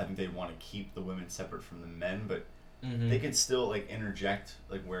 I think they want to keep the women separate from the men, but Mhm. they could still like interject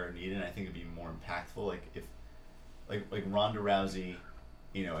like where needed. And I think it'd be more impactful, like if like Ronda Rousey,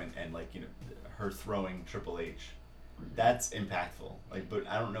 and like her throwing Triple H, that's impactful. Like, but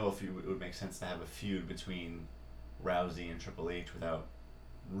I don't know if it would make sense to have a feud between Rousey and Triple H without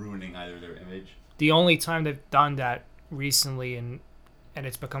ruining either their image. The only time they've done that recently, and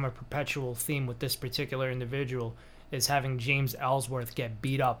it's become a perpetual theme with this particular individual, is having James Ellsworth get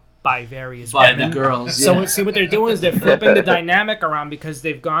beat up by various By the women. girls. So yeah. see what they're doing is they're flipping the dynamic around, because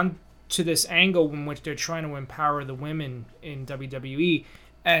they've gone to this angle in which they're trying to empower the women in WWE,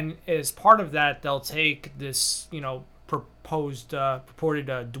 and as part of that, they'll take this purported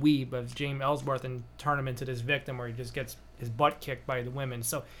dweeb of James Ellsworth and turn him into this victim where he just gets his butt kicked by the women.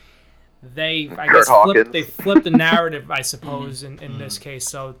 So they, I Kurt guess, Hawkins. flip the narrative, I suppose, in this case.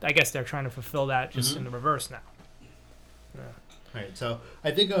 So I guess they're trying to fulfill that just in the reverse now. Right, so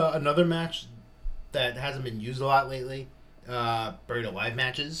I think another match that hasn't been used a lot lately, Buried Alive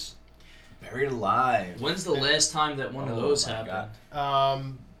matches. Buried Alive. When's the last time that one of Oh those my happened? I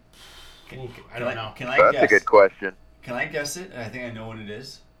don't know. Can I That's guess? a good question. Can I guess it? And I think I know what it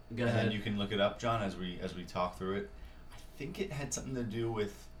is. Go And ahead. then you can look it up, John, as we talk through it. I think it had something to do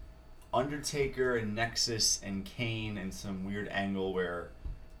with Undertaker and Nexus and Kane, and some weird angle where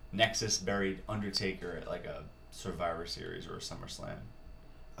Nexus buried Undertaker at like a Survivor Series or a SummerSlam.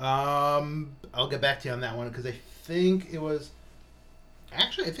 I'll get back to you on that one, because I think it was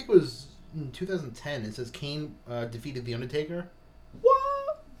in 2010. It says Kane defeated The Undertaker.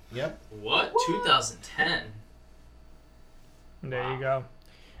 What? Yep. What? 2010? There you go.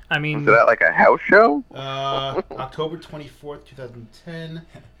 I mean, Was that like a house show? October 24th, 2010.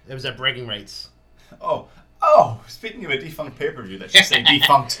 It was at Bragging Rights. Oh, Oh, speaking of a defunct pay-per-view, that should say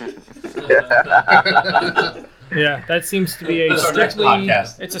defunct. Yeah, that seems to be a That's our next strictly.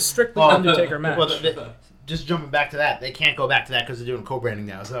 podcast. It's a strictly Undertaker match. Well, just jumping back to that, they can't go back to that because they're doing co-branding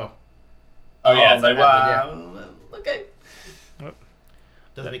now. So. Oh yeah, it's like yeah. okay.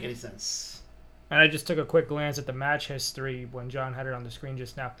 Doesn't make any sense. And I just took a quick glance at the match history when John had it on the screen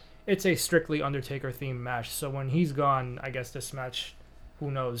just now. It's a strictly Undertaker themed match. So when he's gone, I guess this match,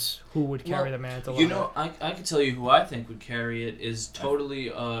 who knows who would carry the mantle? You know, I can tell you who I think would carry it is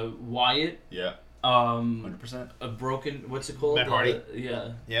totally Wyatt. Yeah. 100%. A broken. What's it called? Matt Hardy.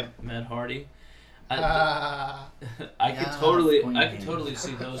 Yeah. Yep. Matt Hardy. I could totally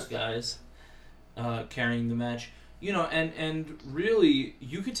see those guys carrying the match. You know, and really,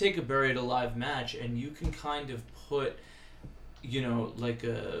 you could take a Buried Alive match and you can kind of put, you know, like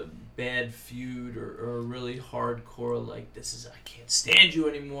a bad feud or a really hardcore, like, I can't stand you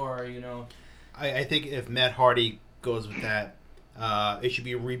anymore, you know. I think if Matt Hardy goes with that, it should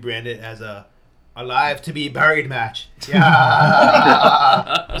be rebranded as a Alive to be Buried match.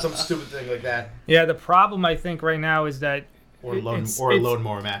 Yeah. Some stupid thing like that. Yeah, the problem I think right now is that Or a Lone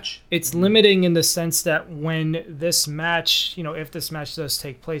Moore match. It's limiting in the sense that when this match, you know, if this match does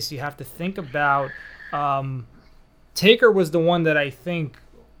take place, you have to think about Taker was the one that I think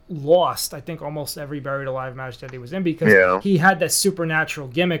lost, almost every Buried Alive match that he was in because he had that supernatural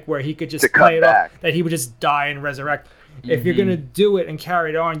gimmick where he could just play it off, that he would just die and resurrect. Mm-hmm. If you're going to do it and carry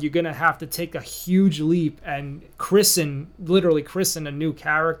it on, you're going to have to take a huge leap and literally christen a new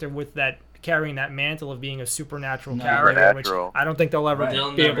character with that, carrying that mantle of being a supernatural character, which I don't think they'll ever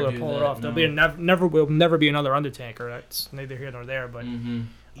be able to pull it off. No. Will never be another Undertaker. That's neither here nor there. But you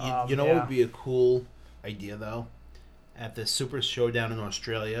know what would be a cool idea though, at the Super Showdown in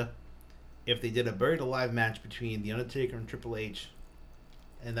Australia, if they did a Buried Alive match between the Undertaker and Triple H,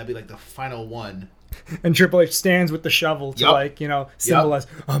 and that'd be like the final one. And Triple H stands with the shovel to symbolize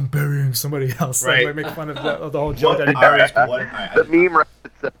I'm burying somebody else. Right. Like, make fun of the whole joke that he buries people. The meme writes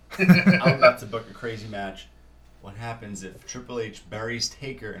itself. I'm about to book a crazy match. What happens if Triple H buries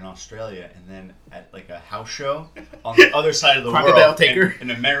Taker in Australia and then at like a house show on the other side of the world Taker.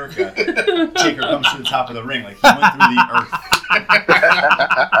 In America, Taker comes to the top of the ring like he went through the earth.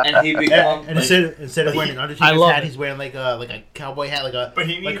 And he becomes instead of wearing an Undertaker's hat, he's wearing like a cowboy hat, like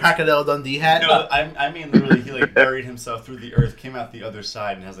Crocodile Dundee hat. No, I mean literally he like buried himself through the earth, came out the other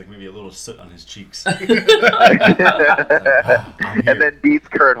side, and has like maybe a little soot on his cheeks. And then beats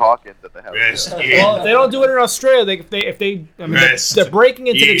Kurt Hawkins at the house. Well, if they don't do it in Australia, they're breaking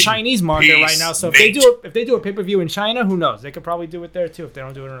into the Chinese market right now. So if they do a pay-per-view in China, who knows? They could probably do it there too if they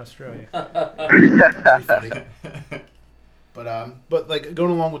don't do it in Australia. But like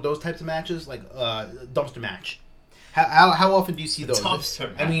going along with those types of matches, like dumpster match. How often do you see those?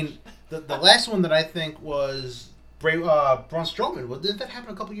 Dumpster match. I mean, the last one that I think was Braun Strowman. Didn't that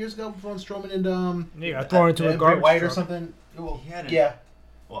happen a couple years ago? Braun Strowman and thrown into a garbage White truck or something. Well,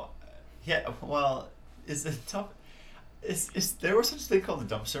 is it tough? Is there was such a thing called a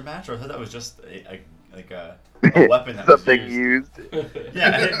dumpster match, or I thought that was just a weapon that something was used.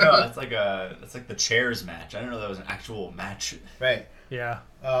 Yeah, I didn't know. That's like the chairs match. I didn't know that was an actual match. Right. Yeah.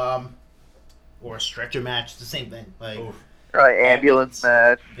 Or a stretcher match. It's the same thing. Like ambulance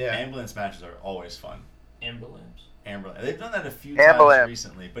match. Yeah. Ambulance matches are always fun. Ambulance. They've done that a few times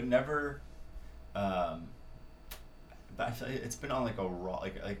recently, but never. But I feel like it's been on like a Raw,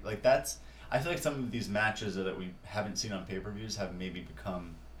 like that's. I feel like some of these matches that we haven't seen on pay-per-views have maybe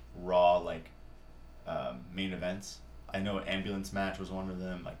become Raw main events. I know ambulance match was one of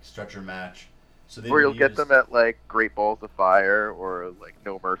them, like stretcher match. So or you'll get them at like Great Balls of Fire or like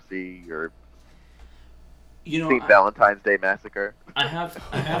No Mercy or St. Valentine's Day Massacre. I have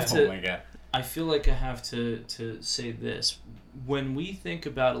to. Oh my God. I feel like I have to say this. When we think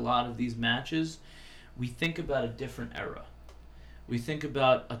about a lot of these matches, we think about a different era. We think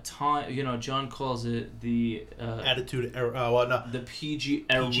about a time, John calls it the Attitude Era. The PG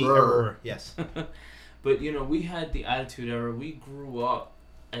era. PG era, yes. But we had the Attitude Era. We grew up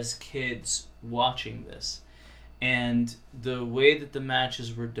as kids watching this, and the way that the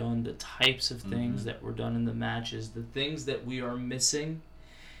matches were done, the types of things that were done in the matches, the things that we are missing,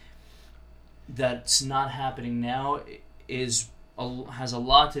 that's not happening now, has a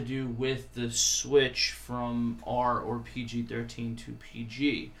lot to do with the switch from R or PG-13 to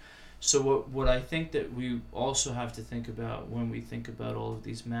PG. So what I think that we also have to think about when we think about all of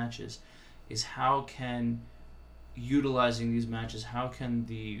these matches is how can, utilizing these matches, how can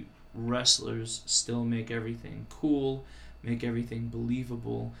the wrestlers still make everything cool, make everything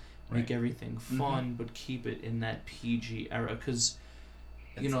believable, make everything fun, but keep it in that PG era? Because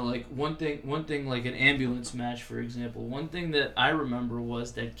You know, like one thing like an ambulance match, for example. One thing that I remember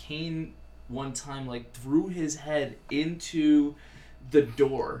was that Kane one time like threw his head into the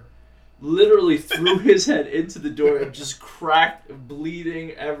door. Literally threw his head into the door and just cracked,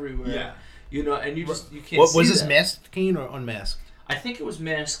 bleeding everywhere. Yeah. You know, and you can't see Was this that. masked Kane or unmasked? I think it was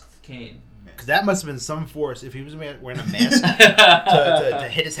masked Kane. Because that must have been some force if he was wearing a mask to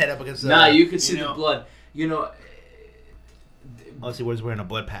hit his head up against the... Nah, you could see the blood. You know... Unless he was wearing a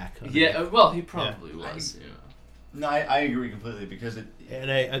blood pack. Yeah, well, he probably was. You know. No, I agree completely because it. And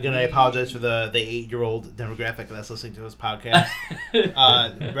I apologize for the 8-year-old demographic that's listening to this podcast.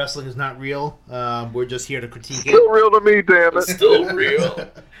 Wrestling is not real. We're just here to critique it. Still real to me, damn it. Still real.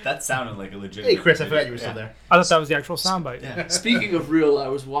 That sounded like a legitimate. Hey, Chris, I forgot you were still there. I thought that was the actual soundbite. Yeah. Speaking of real, I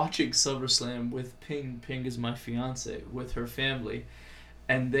was watching SummerSlam with Ping. Ping is my fiance, with her family,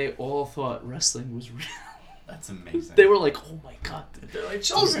 and they all thought wrestling was real. That's amazing. They were like, "Oh my god!" They're like,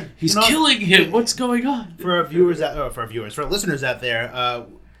 Children. He's killing him. What's going on?" For our listeners out there,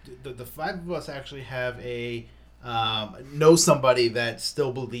 the five of us actually have know somebody that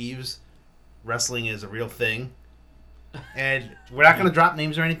still believes wrestling is a real thing, and we're not going to drop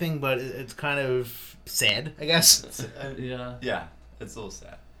names or anything, but it's kind of sad, I guess. Yeah. Yeah, it's a little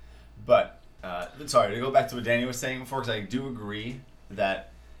sad. But sorry to go back to what Danny was saying before, because I do agree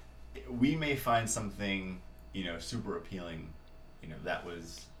that we may find something, super appealing, that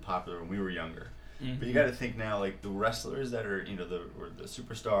was popular when we were younger. Mm-hmm. But you got to think now, like the wrestlers that are, the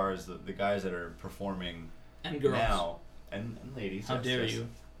superstars, the guys that are performing and girls now, and ladies. How dare you?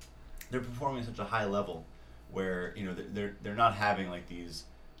 They're performing at such a high level where they're not having like these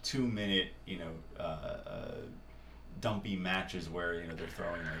 2-minute dumpy matches where they're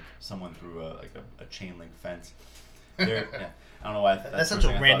throwing like someone through a chain link fence. I don't know why that's such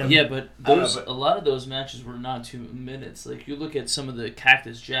a random. Yeah, but a lot of those matches were not 2 minutes. Like you look at some of the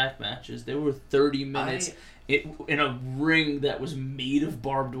Cactus Jack matches, they were 30 minutes in a ring that was made of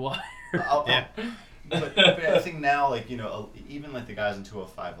barbed wire. But I think now, like even like the guys in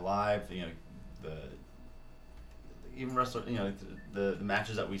 205 Live, even wrestler, the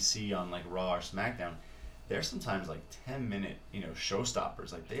matches that we see on like Raw or SmackDown, they're sometimes like 10-minute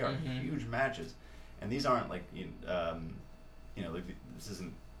showstoppers. Like they are huge matches, and these aren't like like this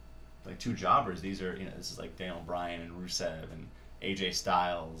isn't like two jobbers. These are this is like Daniel Bryan and Rusev and AJ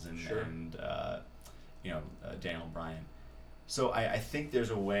Styles and Daniel Bryan. So I think there's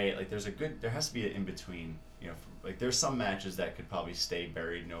a way, like there has to be an in between. Like there's some matches that could probably stay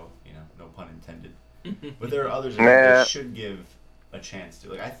buried, no pun intended. But there are others that should give a chance to.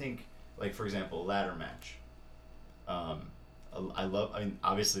 Like I think, like for example, ladder match. I mean,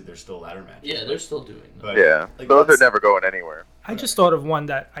 obviously there's still ladder matches. Yeah, they're still doing them. But yeah, like those are never going anywhere. I just thought of one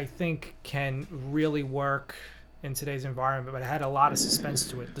that I think can really work in today's environment, but it had a lot of suspense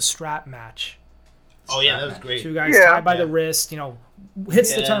to it. The strap match. Oh yeah, that was great. Two guys tied by the wrist,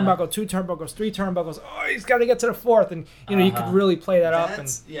 hits the turnbuckle, 2 turnbuckles, 3 turnbuckles. Oh, he's got to get to the 4th, and you could really play that up. And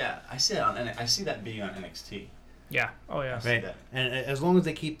I see that I see that being on NXT. Yeah. Oh yeah. Right. And as long as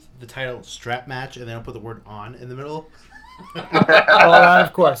they keep the title strap match and they don't put the word "on" in the middle. Well,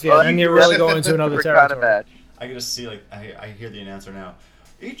 of course, yeah. Then you're really going into another territory. Kind of match. I can just see, like, I hear the announcer now.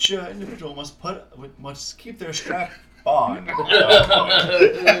 Each individual must keep their strap on.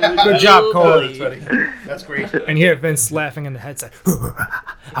 Good job, Cole. That's great. And here Vince laughing in the headset.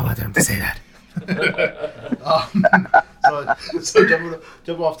 I wanted him to say that. So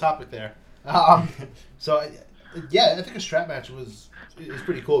jump off topic there. I think a strap match is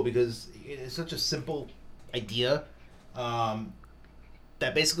pretty cool because it's such a simple idea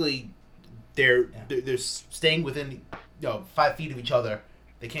that basically they're staying within 5 feet of each other.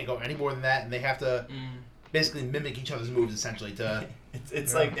 They can't go any more than that, and they have to basically mimic each other's moves essentially.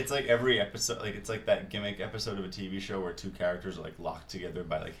 It's like every episode, like it's like that gimmick episode of a TV show where 2 characters are like locked together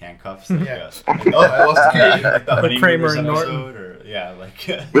by like handcuffs. Like, I lost the key. Like the With Kramer and episode, Norton. or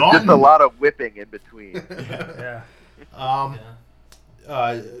with just a lot of whipping in between.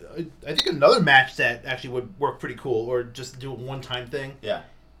 I think another match that actually would work pretty cool, or just do a one-time thing. Yeah.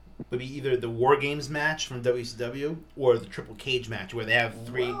 Would be either the War Games match from WCW or the Triple Cage match where they have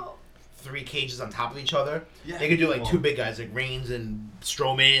three cages on top of each other. Yeah. They could do like 2 big guys like Reigns and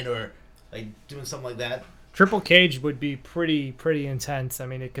Strowman, or like doing something like that. Triple Cage would be pretty intense. I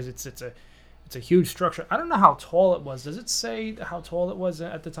mean, because it's a huge structure. I don't know how tall it was. Does it say how tall it was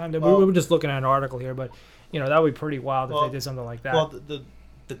at the time? We were just looking at an article here, but that would be pretty wild if they did something like that. Well,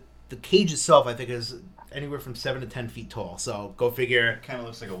 the cage itself, I think, is anywhere from 7 to 10 feet tall. So go figure. Kind of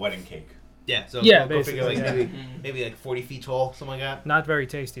looks like a wedding cake. Yeah. So yeah, go figure like maybe like 40 feet tall, something like that. Not very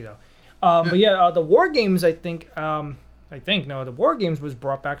tasty though. But the War Games, I think the War Games was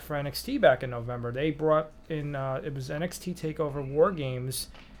brought back for NXT back in November. They brought in, it was NXT TakeOver War Games.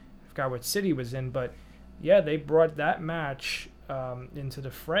 I forgot what city it was in, but yeah, they brought that match into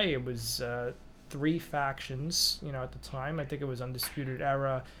the fray. It was 3 factions, at the time. I think it was Undisputed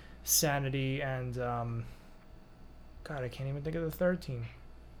Era, Sanity, and God, I can't even think of the third team.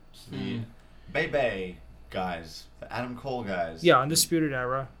 The Bay guys, the Adam Cole guys. Yeah, Undisputed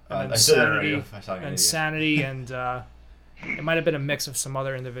Era, and then Sanity, and it might have been a mix of some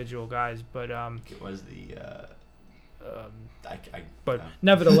other individual guys, but it was the.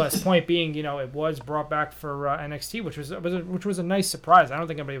 Nevertheless, point being, it was brought back for NXT, which was a nice surprise. I don't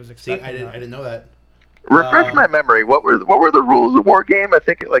think anybody was expecting. I didn't know that. Refresh my memory. What were the rules of War Game? I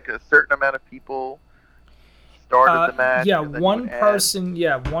think like a certain amount of people started the match. Yeah, one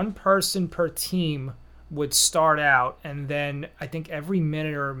person per team would start out, and then I think every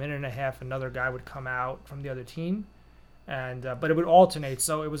minute or a minute and a half, another guy would come out from the other team, and but it would alternate.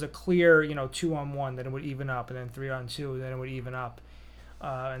 So it was a clear, 2-on-1, then it would even up, and then 3-on-2, then it would even up,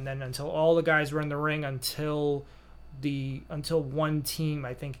 and then until all the guys were in the ring, until one team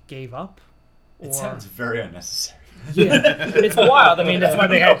I think gave up. It sounds very unnecessary. Yeah, it's wild. I mean, that's why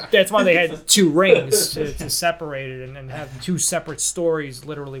they had 2 rings to separate it and have 2 separate stories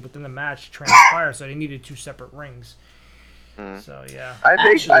literally within the match transpire. So they needed 2 separate rings. So yeah, I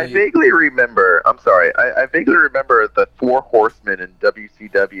vaguely remember. I'm sorry. I vaguely remember the 4 Horsemen in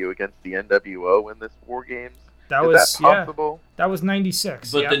WCW against the NWO in this War Games. Is that possible? That was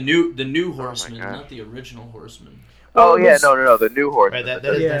 '96. But the new Horsemen, not the original Horsemen. Oh, yeah, no, the new Horsemen. Right,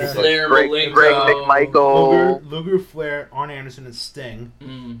 that is Flair, Greg McMichael. Luger, Flair, Arn Anderson, and Sting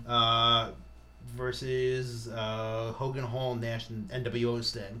versus Hogan, Hall, Nash, and NWO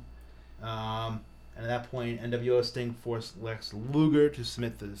Sting. And at that point, NWO Sting forced Lex Luger to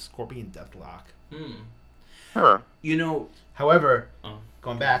submit the Scorpion Deathlock. Huh. However,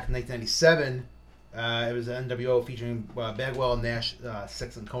 going back in 1997, it was NWO featuring Bagwell, Nash,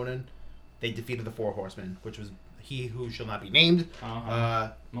 Six, and Conan. They defeated the 4 Horsemen, which was He Who Shall Not Be Named,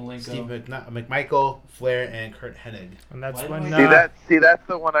 Malenko. Steve McMichael, Flair, and Kurt Hennig. And that's when see that's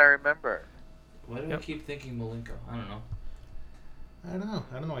the one I remember. Why do I keep thinking Malenko? I don't know. I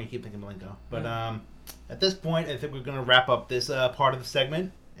don't know why you keep thinking Malenko. But at this point, I think we're going to wrap up this part of the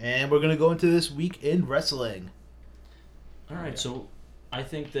segment, and we're going to go into this week in wrestling. All right, so I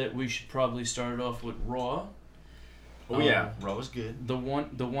think that we should probably start it off with Raw. Oh yeah, Raw was good. The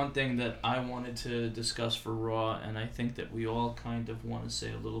one thing that I wanted to discuss for Raw, and I think that we all kind of want to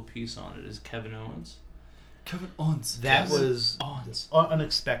say a little piece on it, is Kevin Owens. That was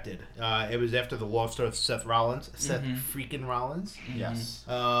unexpected. It was after the loss of Seth Rollins. Seth freaking Rollins. Yes.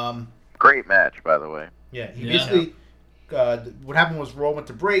 Great match, by the way. Yeah, he basically. What happened was Raw went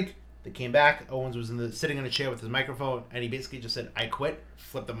to break. They came back. Owens was sitting in a chair with his microphone, and he basically just said, "I quit,"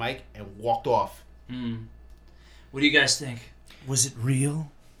 flipped the mic, and walked off. What do you guys think? Was it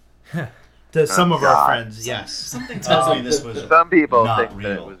real? To some of our friends, yes. Something tells me this was Some people not think real.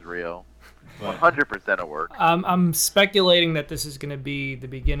 that it was real. 100% of work. I'm speculating that this is going to be the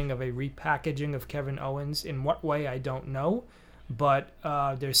beginning of a repackaging of Kevin Owens. In what way, I don't know. But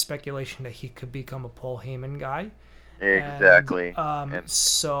there's speculation that he could become a Paul Heyman guy. Exactly.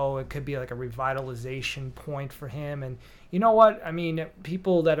 So it could be like a revitalization point for him. And you know what? I mean,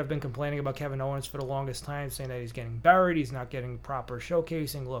 people that have been complaining about Kevin Owens for the longest time, saying that he's getting buried, he's not getting proper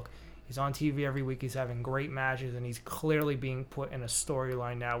showcasing. Look, he's on TV every week. He's having great matches, and he's clearly being put in a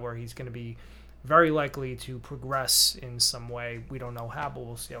storyline now where he's going to be very likely to progress in some way. We don't know how, but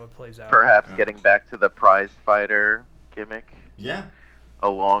we'll see how it plays out. Perhaps getting back to the prize fighter gimmick. Yeah.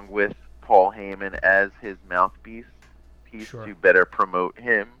 Along with Paul Heyman as his mouthpiece to better promote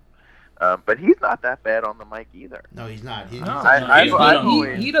him. But he's not that bad on the mic either. No, he's not. He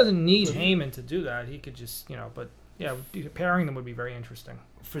doesn't need Heyman to do that. He could just, but yeah, pairing them would be very interesting.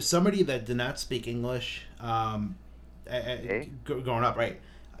 For somebody that did not speak English, growing up, right?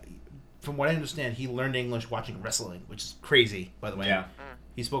 From what I understand, he learned English watching wrestling, which is crazy, by the way. Yeah.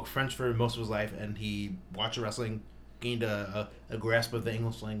 He spoke French for most of his life, and he watched wrestling, gained a grasp of the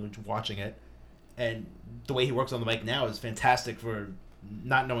English language watching it. And the way he works on the mic now is fantastic for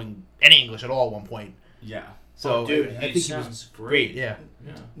not knowing any English at all at one point. Yeah. So dude, I think he was great. Yeah.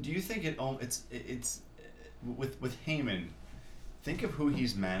 Do you think it's with Heyman? Think of who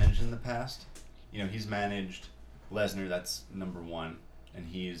he's managed in the past. He's managed Lesnar. That's number one, and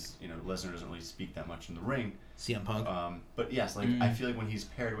he's Lesnar doesn't really speak that much in the ring. CM Punk. But yes, I feel like when he's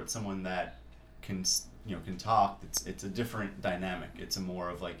paired with someone that can talk, it's a different dynamic. It's a more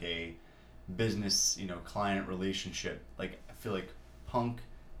of like a business client relationship. Like I feel like Punk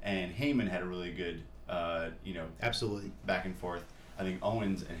and Heyman had a really good absolutely back and forth. I think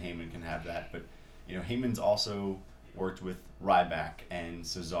Owens and Heyman can have that, but Heyman's also worked with Ryback and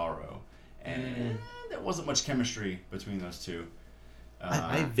Cesaro, and there wasn't much chemistry between those two.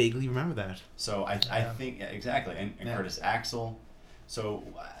 I vaguely remember that. So I think exactly, and Curtis Axel. So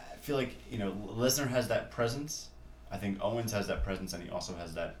I feel like Lesnar has that presence. I think Owens has that presence, and he also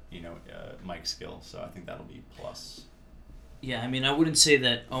has that mic skill. So I think that'll be plus. Yeah, I mean, I wouldn't say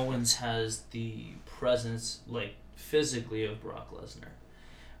that Owens has the presence physically of Brock Lesnar,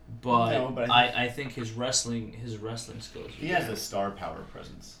 but I think his wrestling skills. He has a star power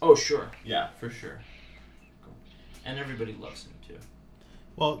presence. Oh sure. Yeah, for sure. Cool. And everybody loves him too.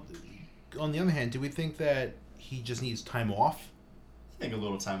 Well, on the other hand, do we think that he just needs time off? I think a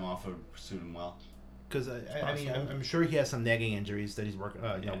little time off would suit him well. Because I mean, I'm sure he has some nagging injuries that he's working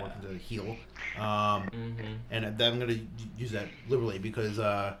to heal. And I'm going to use that liberally because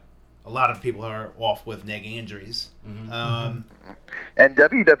a lot of people are off with nagging injuries. And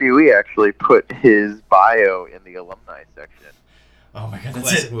WWE actually put his bio in the alumni section. Oh my God, that's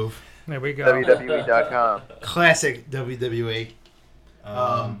Classic it. move. There we go. WWE.com. Classic WWE.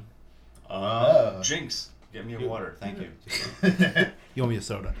 Jinx, get me a water, thank you. You owe me a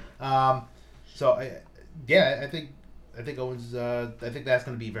soda. So I think Owens. I think that's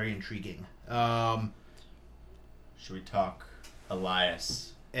going to be very intriguing. Should we talk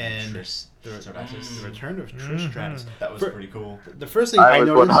Elias and Trish Stratus? The return of Trish Stratus. That was pretty cool. The first thing I was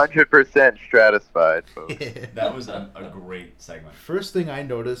noticed, 100% stratified. Folks. That was a great segment. First thing I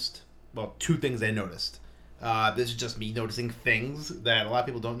noticed. Well, two things I noticed. This is just me noticing things that a lot of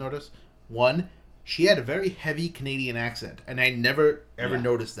people don't notice. One, she had a very heavy Canadian accent, and I never ever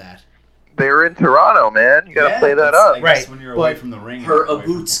noticed that. They were in Toronto, man. You gotta play that up. Right. When you're away from the ring. Her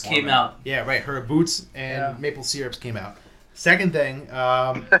boots came out. Yeah, right. Her boots and maple syrups came out. Second thing,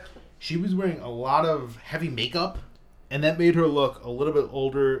 she was wearing a lot of heavy makeup, and that made her look a little bit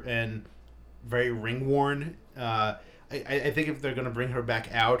older and very ring worn. I think if they're going to bring her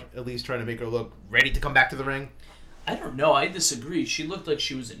back out, at least trying to make her look ready to come back to the ring. I don't know. I disagree. She looked like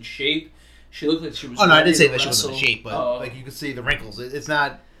she was in shape. She looked like she was. Oh no, I didn't say that wrestle. she was in shape, but you could see the wrinkles. It's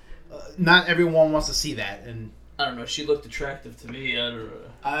not. Not everyone wants to see that, and I don't know. She looked attractive to me. I don't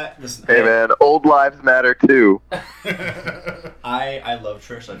know. Listen, hey man, old lives matter too. I love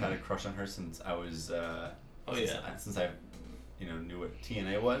Trish. I've had a crush on her since I was. Since I, knew what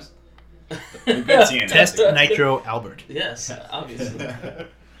TNA was. The good TNA. Test Nitro Albert. Yes, obviously.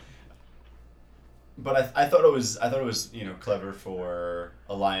 But I thought it was clever for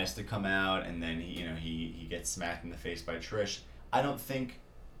Elias to come out and then he gets smacked in the face by Trish. I don't think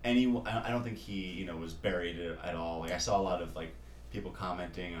he was buried at all. Like I saw a lot of people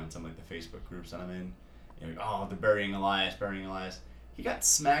commenting on some the Facebook groups that I'm in. They're burying Elias. He got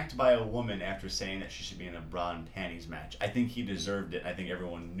smacked by a woman after saying that she should be in a bra and panties match. I think he deserved it. I think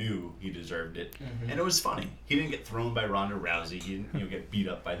everyone knew he deserved it, and it was funny. He didn't get thrown by Ronda Rousey. He didn't get beat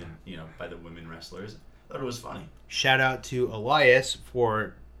up by the women wrestlers. I thought it was funny. Shout out to Elias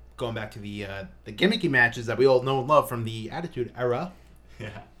for going back to the gimmicky matches that we all know and love from the Attitude Era. Yeah,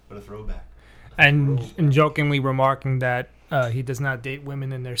 what a throwback. And jokingly remarking that he does not date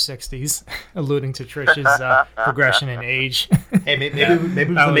women in their 60s, alluding to Trish's progression in age. Hey, maybe it was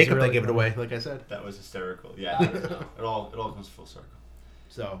the makeup that gave it away. Like I said, that was hysterical. Yeah, it all comes full circle.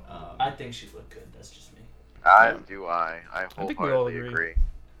 So I think she looked good. That's just me. I wholeheartedly agree.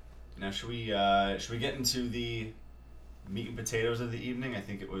 Now should we get into the meat and potatoes of the evening? I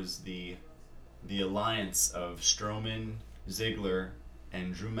think it was the alliance of Strowman, Ziggler,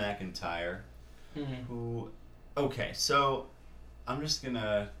 and Drew McIntyre. Who, okay, so I'm just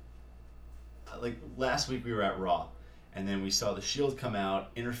gonna last week we were at Raw, and then we saw the Shield come out,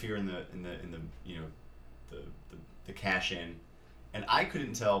 interfere in the cash in, and I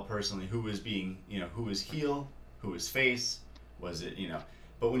couldn't tell personally who was who was heel, who was face, was it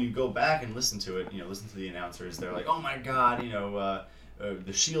but when you go back and listen to it, listen to the announcers, they're like, oh my God,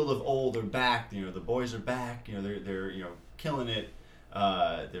 the Shield of old are back, the boys are back, they're killing it.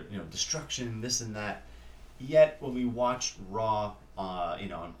 Destruction, this and that. Yet when we watched Raw,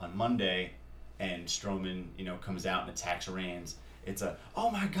 on Monday, and Strowman, comes out and attacks Reigns, it's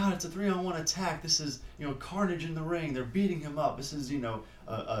oh my God, it's a 3-on-1 attack. This is, carnage in the ring. They're beating him up. This is,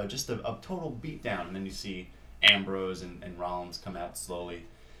 just a total beatdown. And then you see Ambrose and Rollins come out slowly.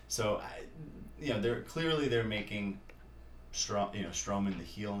 So, they're making Strowman the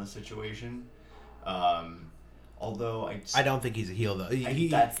heel in the situation. Although I don't think he's a heel though.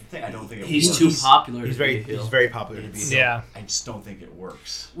 That's the thing. I don't think he's works. too popular. He's very popular to be a heel. Yeah. I just don't think it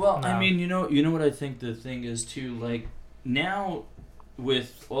works. Well, no. I mean, you know what I think the thing is too. Now,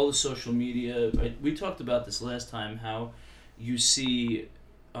 with all the social media, we talked about this last time, how you see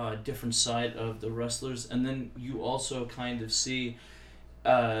a different side of the wrestlers, and then you also kind of see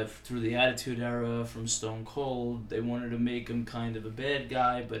through the Attitude Era from Stone Cold, they wanted to make him kind of a bad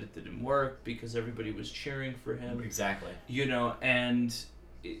guy, but it didn't work because everybody was cheering for him. Exactly. And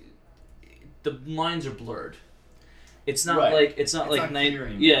the lines are blurred. It's not Right. like it's not It's like not clear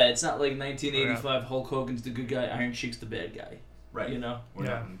anymore. it's not like 1985. Hulk Hogan's the good guy, Iron Sheik's the bad guy. Right. You know. We're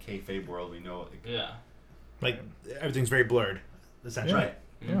not in kayfabe world. We know. Yeah. Like everything's very blurred, essentially. Right.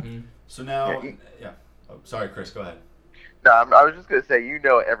 Yeah. Mm-hmm. So now, Oh, sorry, Chris. Go ahead. No, I was just gonna say,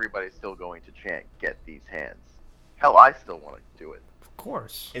 everybody's still going to chant "Get these hands." Hell, I still want to do it. Of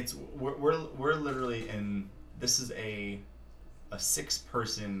course. We're literally in. This is a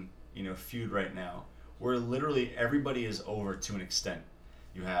 6-person feud right now. Where literally everybody is over to an extent.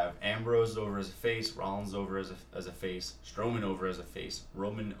 You have Ambrose over as a face, Rollins over as a face, Strowman over as a face,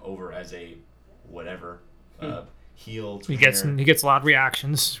 Roman over as a whatever heel. He gets a lot of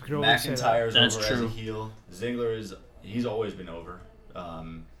reactions. You could always say that. McIntyre's That's over true. as a heel. Ziggler he's always been over.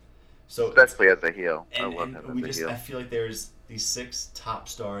 So Especially as a heel. I and, love and him we as a just heel. I feel like there's these 6 top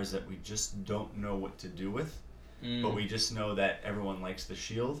stars that we just don't know what to do with, but we just know that everyone likes the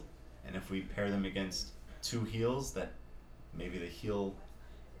Shield, and if we pair them against 2 heels, that maybe the heelness.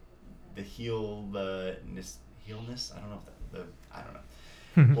 I don't know if I don't know.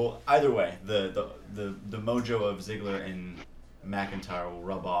 Well, either way, the mojo of Ziggler and McIntyre will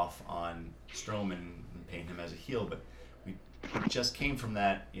rub off on Strowman and paint him as a heel, but we just came from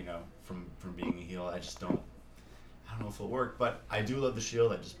that, from being a heel. I don't know if it'll work, but I do love the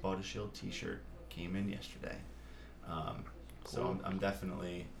Shield. I just bought a Shield T-shirt. Came in yesterday, so I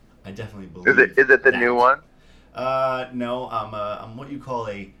definitely believe. Is it the that. new one? No, I'm what you call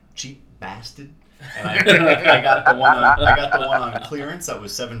a cheap bastard, and I got the one on clearance. That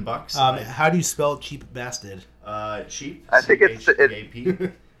was $7. How do you spell cheap bastard? Cheap. I think it's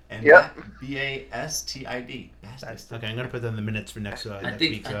CHAP, and Yep. BASTID. Bastard. Okay, I'm gonna put that in the minutes for next I next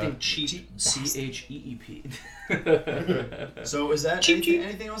think week's. I think cheap CHEEP. So is that Cheap, cheap.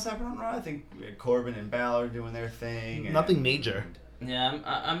 anything else happening on Raw? I think Corbin and Balor doing their thing. and- Nothing major. Yeah,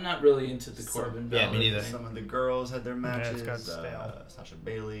 I'm not really into the Corbin. Yeah, Balor me neither. thing. Some of the girls had their matches. it's got stale. Sasha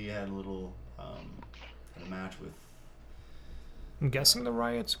Bailey had a little had a match with I'm guessing the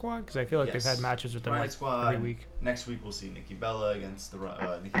Riot Squad because I feel like Yes. they've had matches with them Riot like Squad. every week. Next week we'll see Nikki Bella against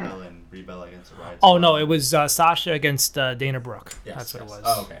Nikki Bella and Brie Bella against the Riot Oh Squad. no, it was Sasha against Dana Brooke. Yes, That's what yes. it was.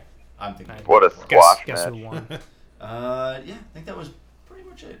 Oh, okay. I'm thinking. Right. What a Guess- squash Guess match. who won? Yeah, I think that was pretty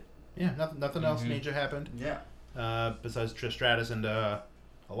much it. Yeah, nothing else major happened. Yeah. Besides Trish Stratus and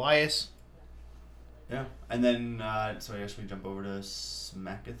Elias. Yeah. And then so I guess we jump over to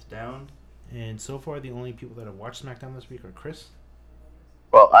Smacketh Down. And so far, the only people that have watched SmackDown this week are Chris.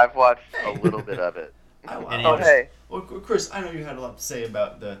 Well, I've watched a little bit of it. And Oh, Andrew. hey. Well, Chris, I know you had a lot to say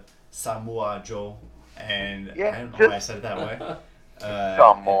about the Samoa Joe, and Yeah, I don't know why I just- said it that way.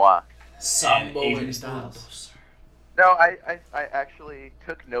 Samoa. Samoa AJ and Styles. No, I actually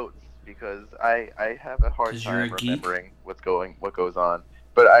took notes because I have a hard 'Cause you're time a geek? remembering what goes on.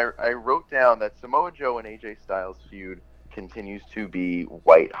 But I wrote down that Samoa Joe and AJ Styles feud continues to be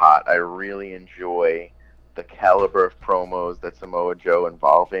white hot. I really enjoy the caliber of promos that Samoa Joe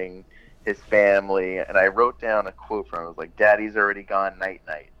involving his family, and I wrote down a quote from him. It was like, "Daddy's already gone, night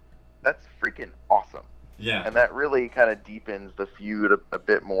night." That's freaking awesome. Yeah. And that really kind of deepens the feud a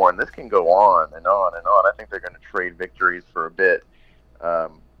bit more. And this can go on and on and on. I think they're going to trade victories for a bit.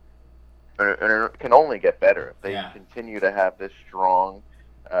 And it can only get better if they continue to have this strong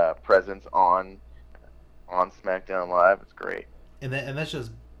presence on SmackDown Live. It's great. And that's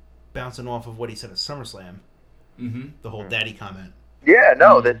just bouncing off of what he said at SummerSlam. Mm-hmm. The whole daddy comment. Yeah,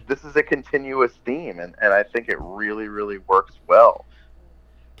 no, this is a continuous theme, and I think it really, really works well.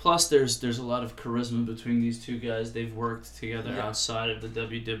 Plus, there's a lot of charisma between these two guys. They've worked together outside of the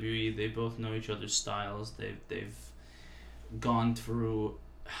WWE. They both know each other's styles. They've gone through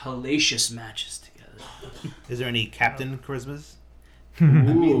hellacious matches together. Is there any Captain Charismas? I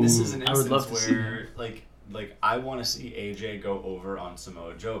mean, this is an I would love instance to see where, like I want to see AJ go over on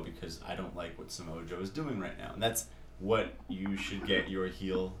Samoa Joe because I don't like what Samoa Joe is doing right now, and that's what you should get your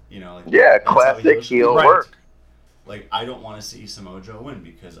heel. Like, Yeah, that's how classic heels should heel be. work. Like, I don't want to see Samoa Joe win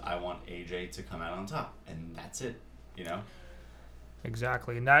because I want AJ to come out on top, and that's it.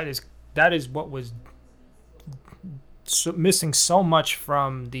 Exactly, and that is what was missing so much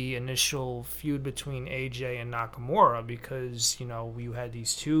from the initial feud between AJ and Nakamura because you had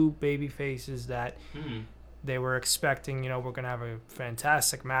these two baby faces that They were expecting, we're going to have a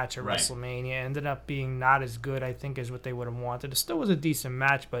fantastic match at WrestleMania. It ended up being not as good, I think, as what they would have wanted. It still was a decent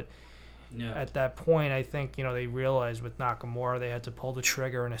match, but at that point, I think, they realized with Nakamura they had to pull the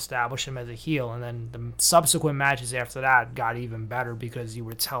trigger and establish him as a heel. And then the subsequent matches after that got even better because you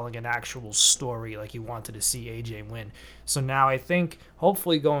were telling an actual story, like you wanted to see AJ win. So now I think,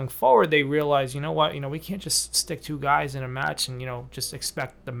 hopefully going forward, they realize, we can't just stick 2 guys in a match and, just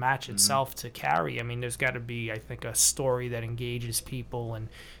expect the match itself to carry. I mean, there's got to be, I think, a story that engages people. And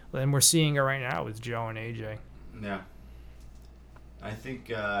then we're seeing it right now with Joe and AJ. Yeah. I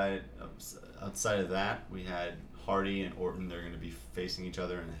think outside of that, we had Hardy and Orton. They're going to be facing each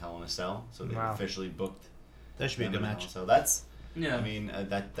other in a Hell in a Cell, so they've officially booked. That should be a good match. So that's, I mean,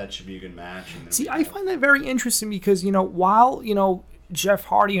 that should be a good match. See, I find that very interesting because while Jeff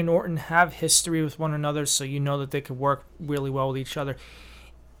Hardy and Orton have history with one another, so that they could work really well with each other.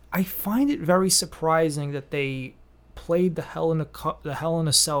 I find it very surprising that they played the Hell in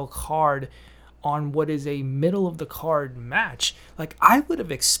a Cell card on what is a middle of the card match. Like, I would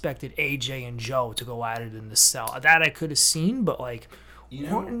have expected AJ and Joe to go at it in the cell. That I could have seen, but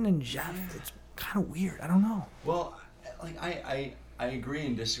Orton and Jeff, it's kind of weird. I don't know. Well, I agree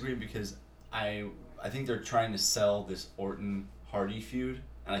and disagree because I think they're trying to sell this Orton Hardy feud,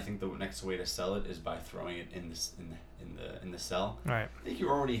 and I think the next way to sell it is by throwing it in the cell. Right. I think you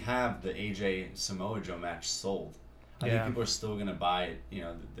already have the AJ and Samoa Joe match sold. I think people are still going to buy it.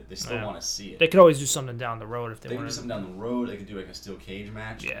 They still want to see it. They could always do something down the road if they want to. They could do something down the road. They could do like a steel cage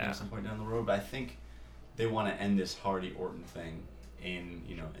match at some point down the road. But I think they want to end this Hardy Orton thing in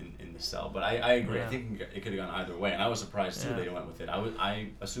the cell. But I agree. Yeah. I think it could have gone either way. And I was surprised too they went with it. I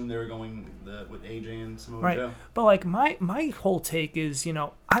assumed they were going with AJ and Samoa Joe. But my whole take is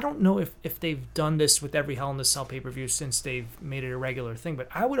I don't know if they've done this with every Hell in a Cell pay-per-view since they've made it a regular thing. But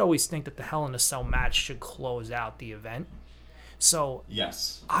I would always think that the Hell in a Cell match should close out the event. So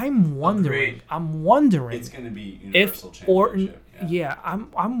yes, I'm wondering. It's going to be Universal if Orton. Yeah,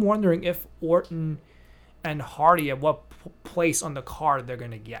 I'm wondering if Orton and Hardy at what place on the card they're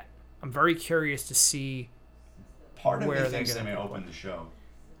going to get. I'm very curious to see. Part of me thinks they may open the show.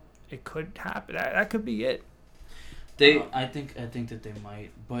 It could happen. That could be it. I think that they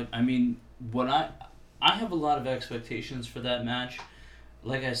might, but I mean, I have a lot of expectations for that match.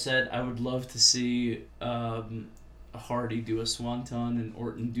 Like I said, I would love to see Hardy do a swanton and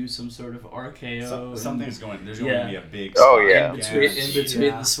Orton do some sort of RKO. Something's going. There's going to be a big. In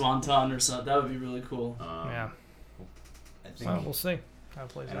between the swanton or something. That would be really cool. I think we'll see how it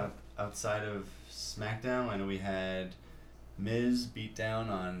plays out. Outside of SmackDown, I know we had Miz beat down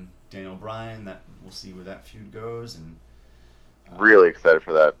on Daniel Bryan. That we'll see where that feud goes, and really excited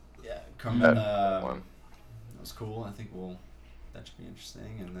for that. Yeah, Carmella. That was cool. I think that should be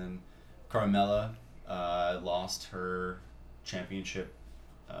interesting. And then Carmella lost her championship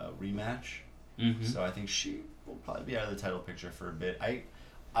rematch, so I think she will probably be out of the title picture for a bit. I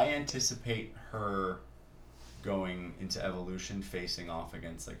anticipate her going into Evolution facing off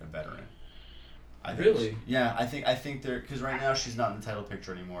against like a veteran. Really? I think they're, because right now she's not in the title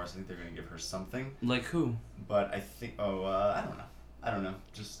picture anymore, so I think they're going to give her something. Like who? But I think, I don't know.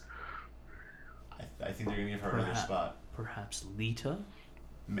 Just, I think they're going to give her another spot. Perhaps Lita?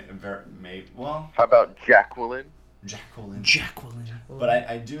 Maybe. Well. How about Jacqueline? Jacqueline. But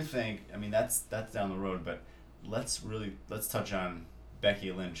I do think, I mean, that's down the road, but let's touch on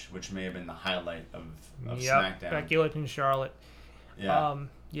Becky Lynch, which may have been the highlight of SmackDown. Becky Lynch and Charlotte. Yeah.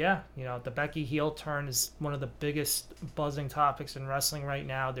 The Becky heel turn is one of the biggest buzzing topics in wrestling right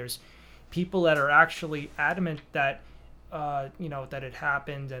now. There's people that are actually adamant that, that it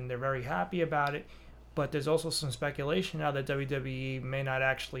happened and they're very happy about it. But there's also some speculation now that WWE may not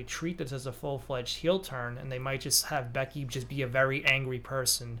actually treat this as a full-fledged heel turn, and they might just have Becky just be a very angry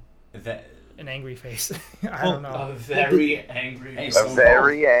person. An angry face. I don't know. A very angry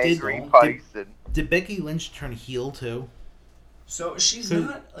person. Did Becky Lynch turn heel too? So she's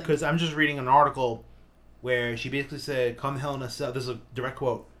not... Because I'm just reading an article where she basically said, come Hell in a Cell. This is a direct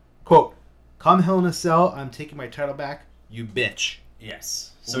quote. Quote, come Hell in a Cell, I'm taking my title back, you bitch.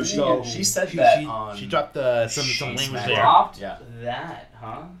 Yes. So she said that on... She dropped some language there. Dropped that,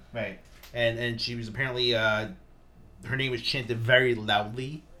 huh? Right. And she was apparently... her name was chanted very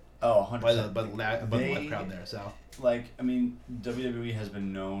loudly. Oh, 100%. By the live crowd there, so... WWE has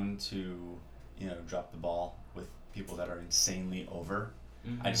been known to, drop the ball with people that are insanely over.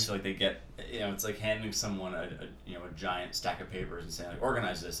 Mm-hmm. I just feel like they get, it's like handing someone a giant stack of papers and saying, like,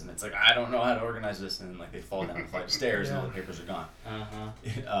 organize this. And it's like, I don't know how to organize this. And then, they fall down the flight of stairs and all the papers are gone.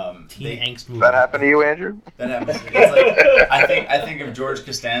 Teen angst movie. That happened to you, Andrew? That happens. It's like, I think of George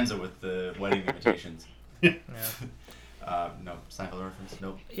Costanza with the wedding invitations. No, Seinfeld reference.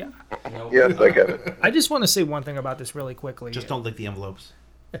 Nope. Yeah. Nope. Yes, I get it. I just want to say one thing about this really quickly. Just don't lick the envelopes.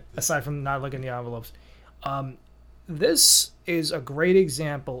 Aside from not looking at the envelopes. This is a great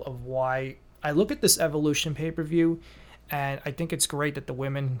example of why I look at this Evolution pay-per-view, and I think it's great that the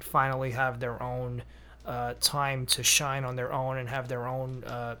women finally have their own time to shine on their own and have their own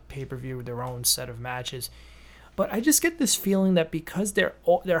pay-per-view, their own set of matches. But I just get this feeling that because they're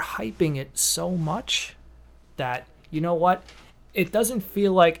hyping it so much that, you know what, it doesn't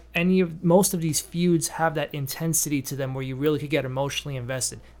feel like most of these feuds have that intensity to them where you really could get emotionally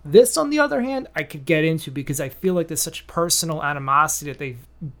invested. This, on the other hand, I could get into because I feel like there's such personal animosity that they've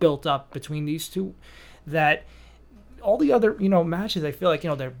built up between these two that all the other, matches, I feel like,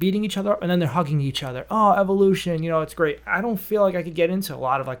 they're beating each other up and then they're hugging each other. Oh, Evolution, it's great. I don't feel like I could get into a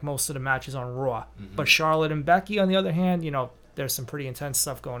lot of like most of the matches on Raw. Mm-hmm. But Charlotte and Becky, on the other hand, there's some pretty intense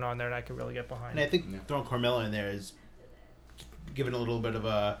stuff going on there and I could really get behind. And I think throwing Carmella in there is giving a little bit of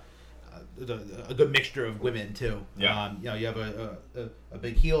a good mixture of women too. Yeah. You have a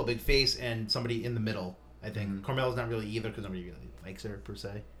big heel, a big face, and somebody in the middle. I think Carmella's not really either because nobody really likes her per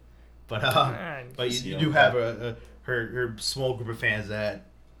se. But you do have her small group of fans that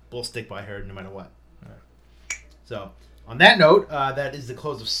will stick by her no matter what. So on that note, that is the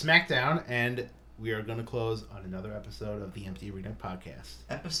close of SmackDown, and we are going to close on another episode of the Empty Arena podcast.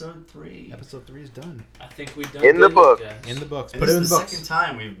 Episode 3. Episode 3 is done. I think we've done in the book. In the books. And Put this it in is the the books. second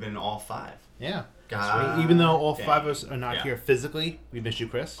time we've been all 5. Yeah. God. So even though all 5 of us are not Yeah. here physically, we miss you,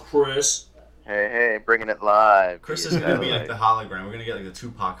 Chris. Chris. Hey, bringing it live. Chris is going to be like the hologram. We're going to get like the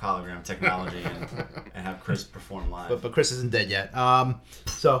Tupac hologram technology and have Chris perform live. But Chris isn't dead yet.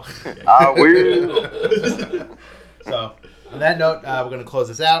 So I will. so on that note, we're going to close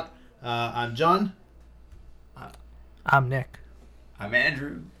this out. I'm John. I'm Nick. I'm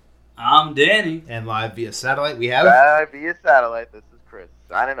Andrew. I'm Danny. And live via satellite, we have... Via satellite, this is Chris.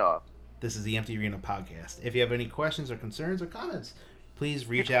 Signing off. This is the Empty Arena podcast. If you have any questions or concerns or comments, please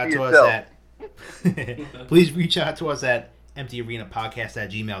reach Speak out for to us yourself. at... please reach out to us at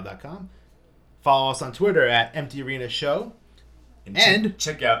emptyarenapodcast@gmail.com. Follow us on Twitter at Empty Arena Show. And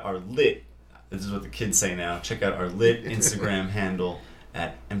check out our lit, this is what the kids say now, check out our lit Instagram handle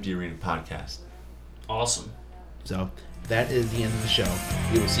at Empty Arena Podcast. Awesome. So that is the end of the show.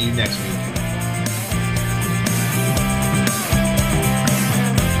 We will see you next week.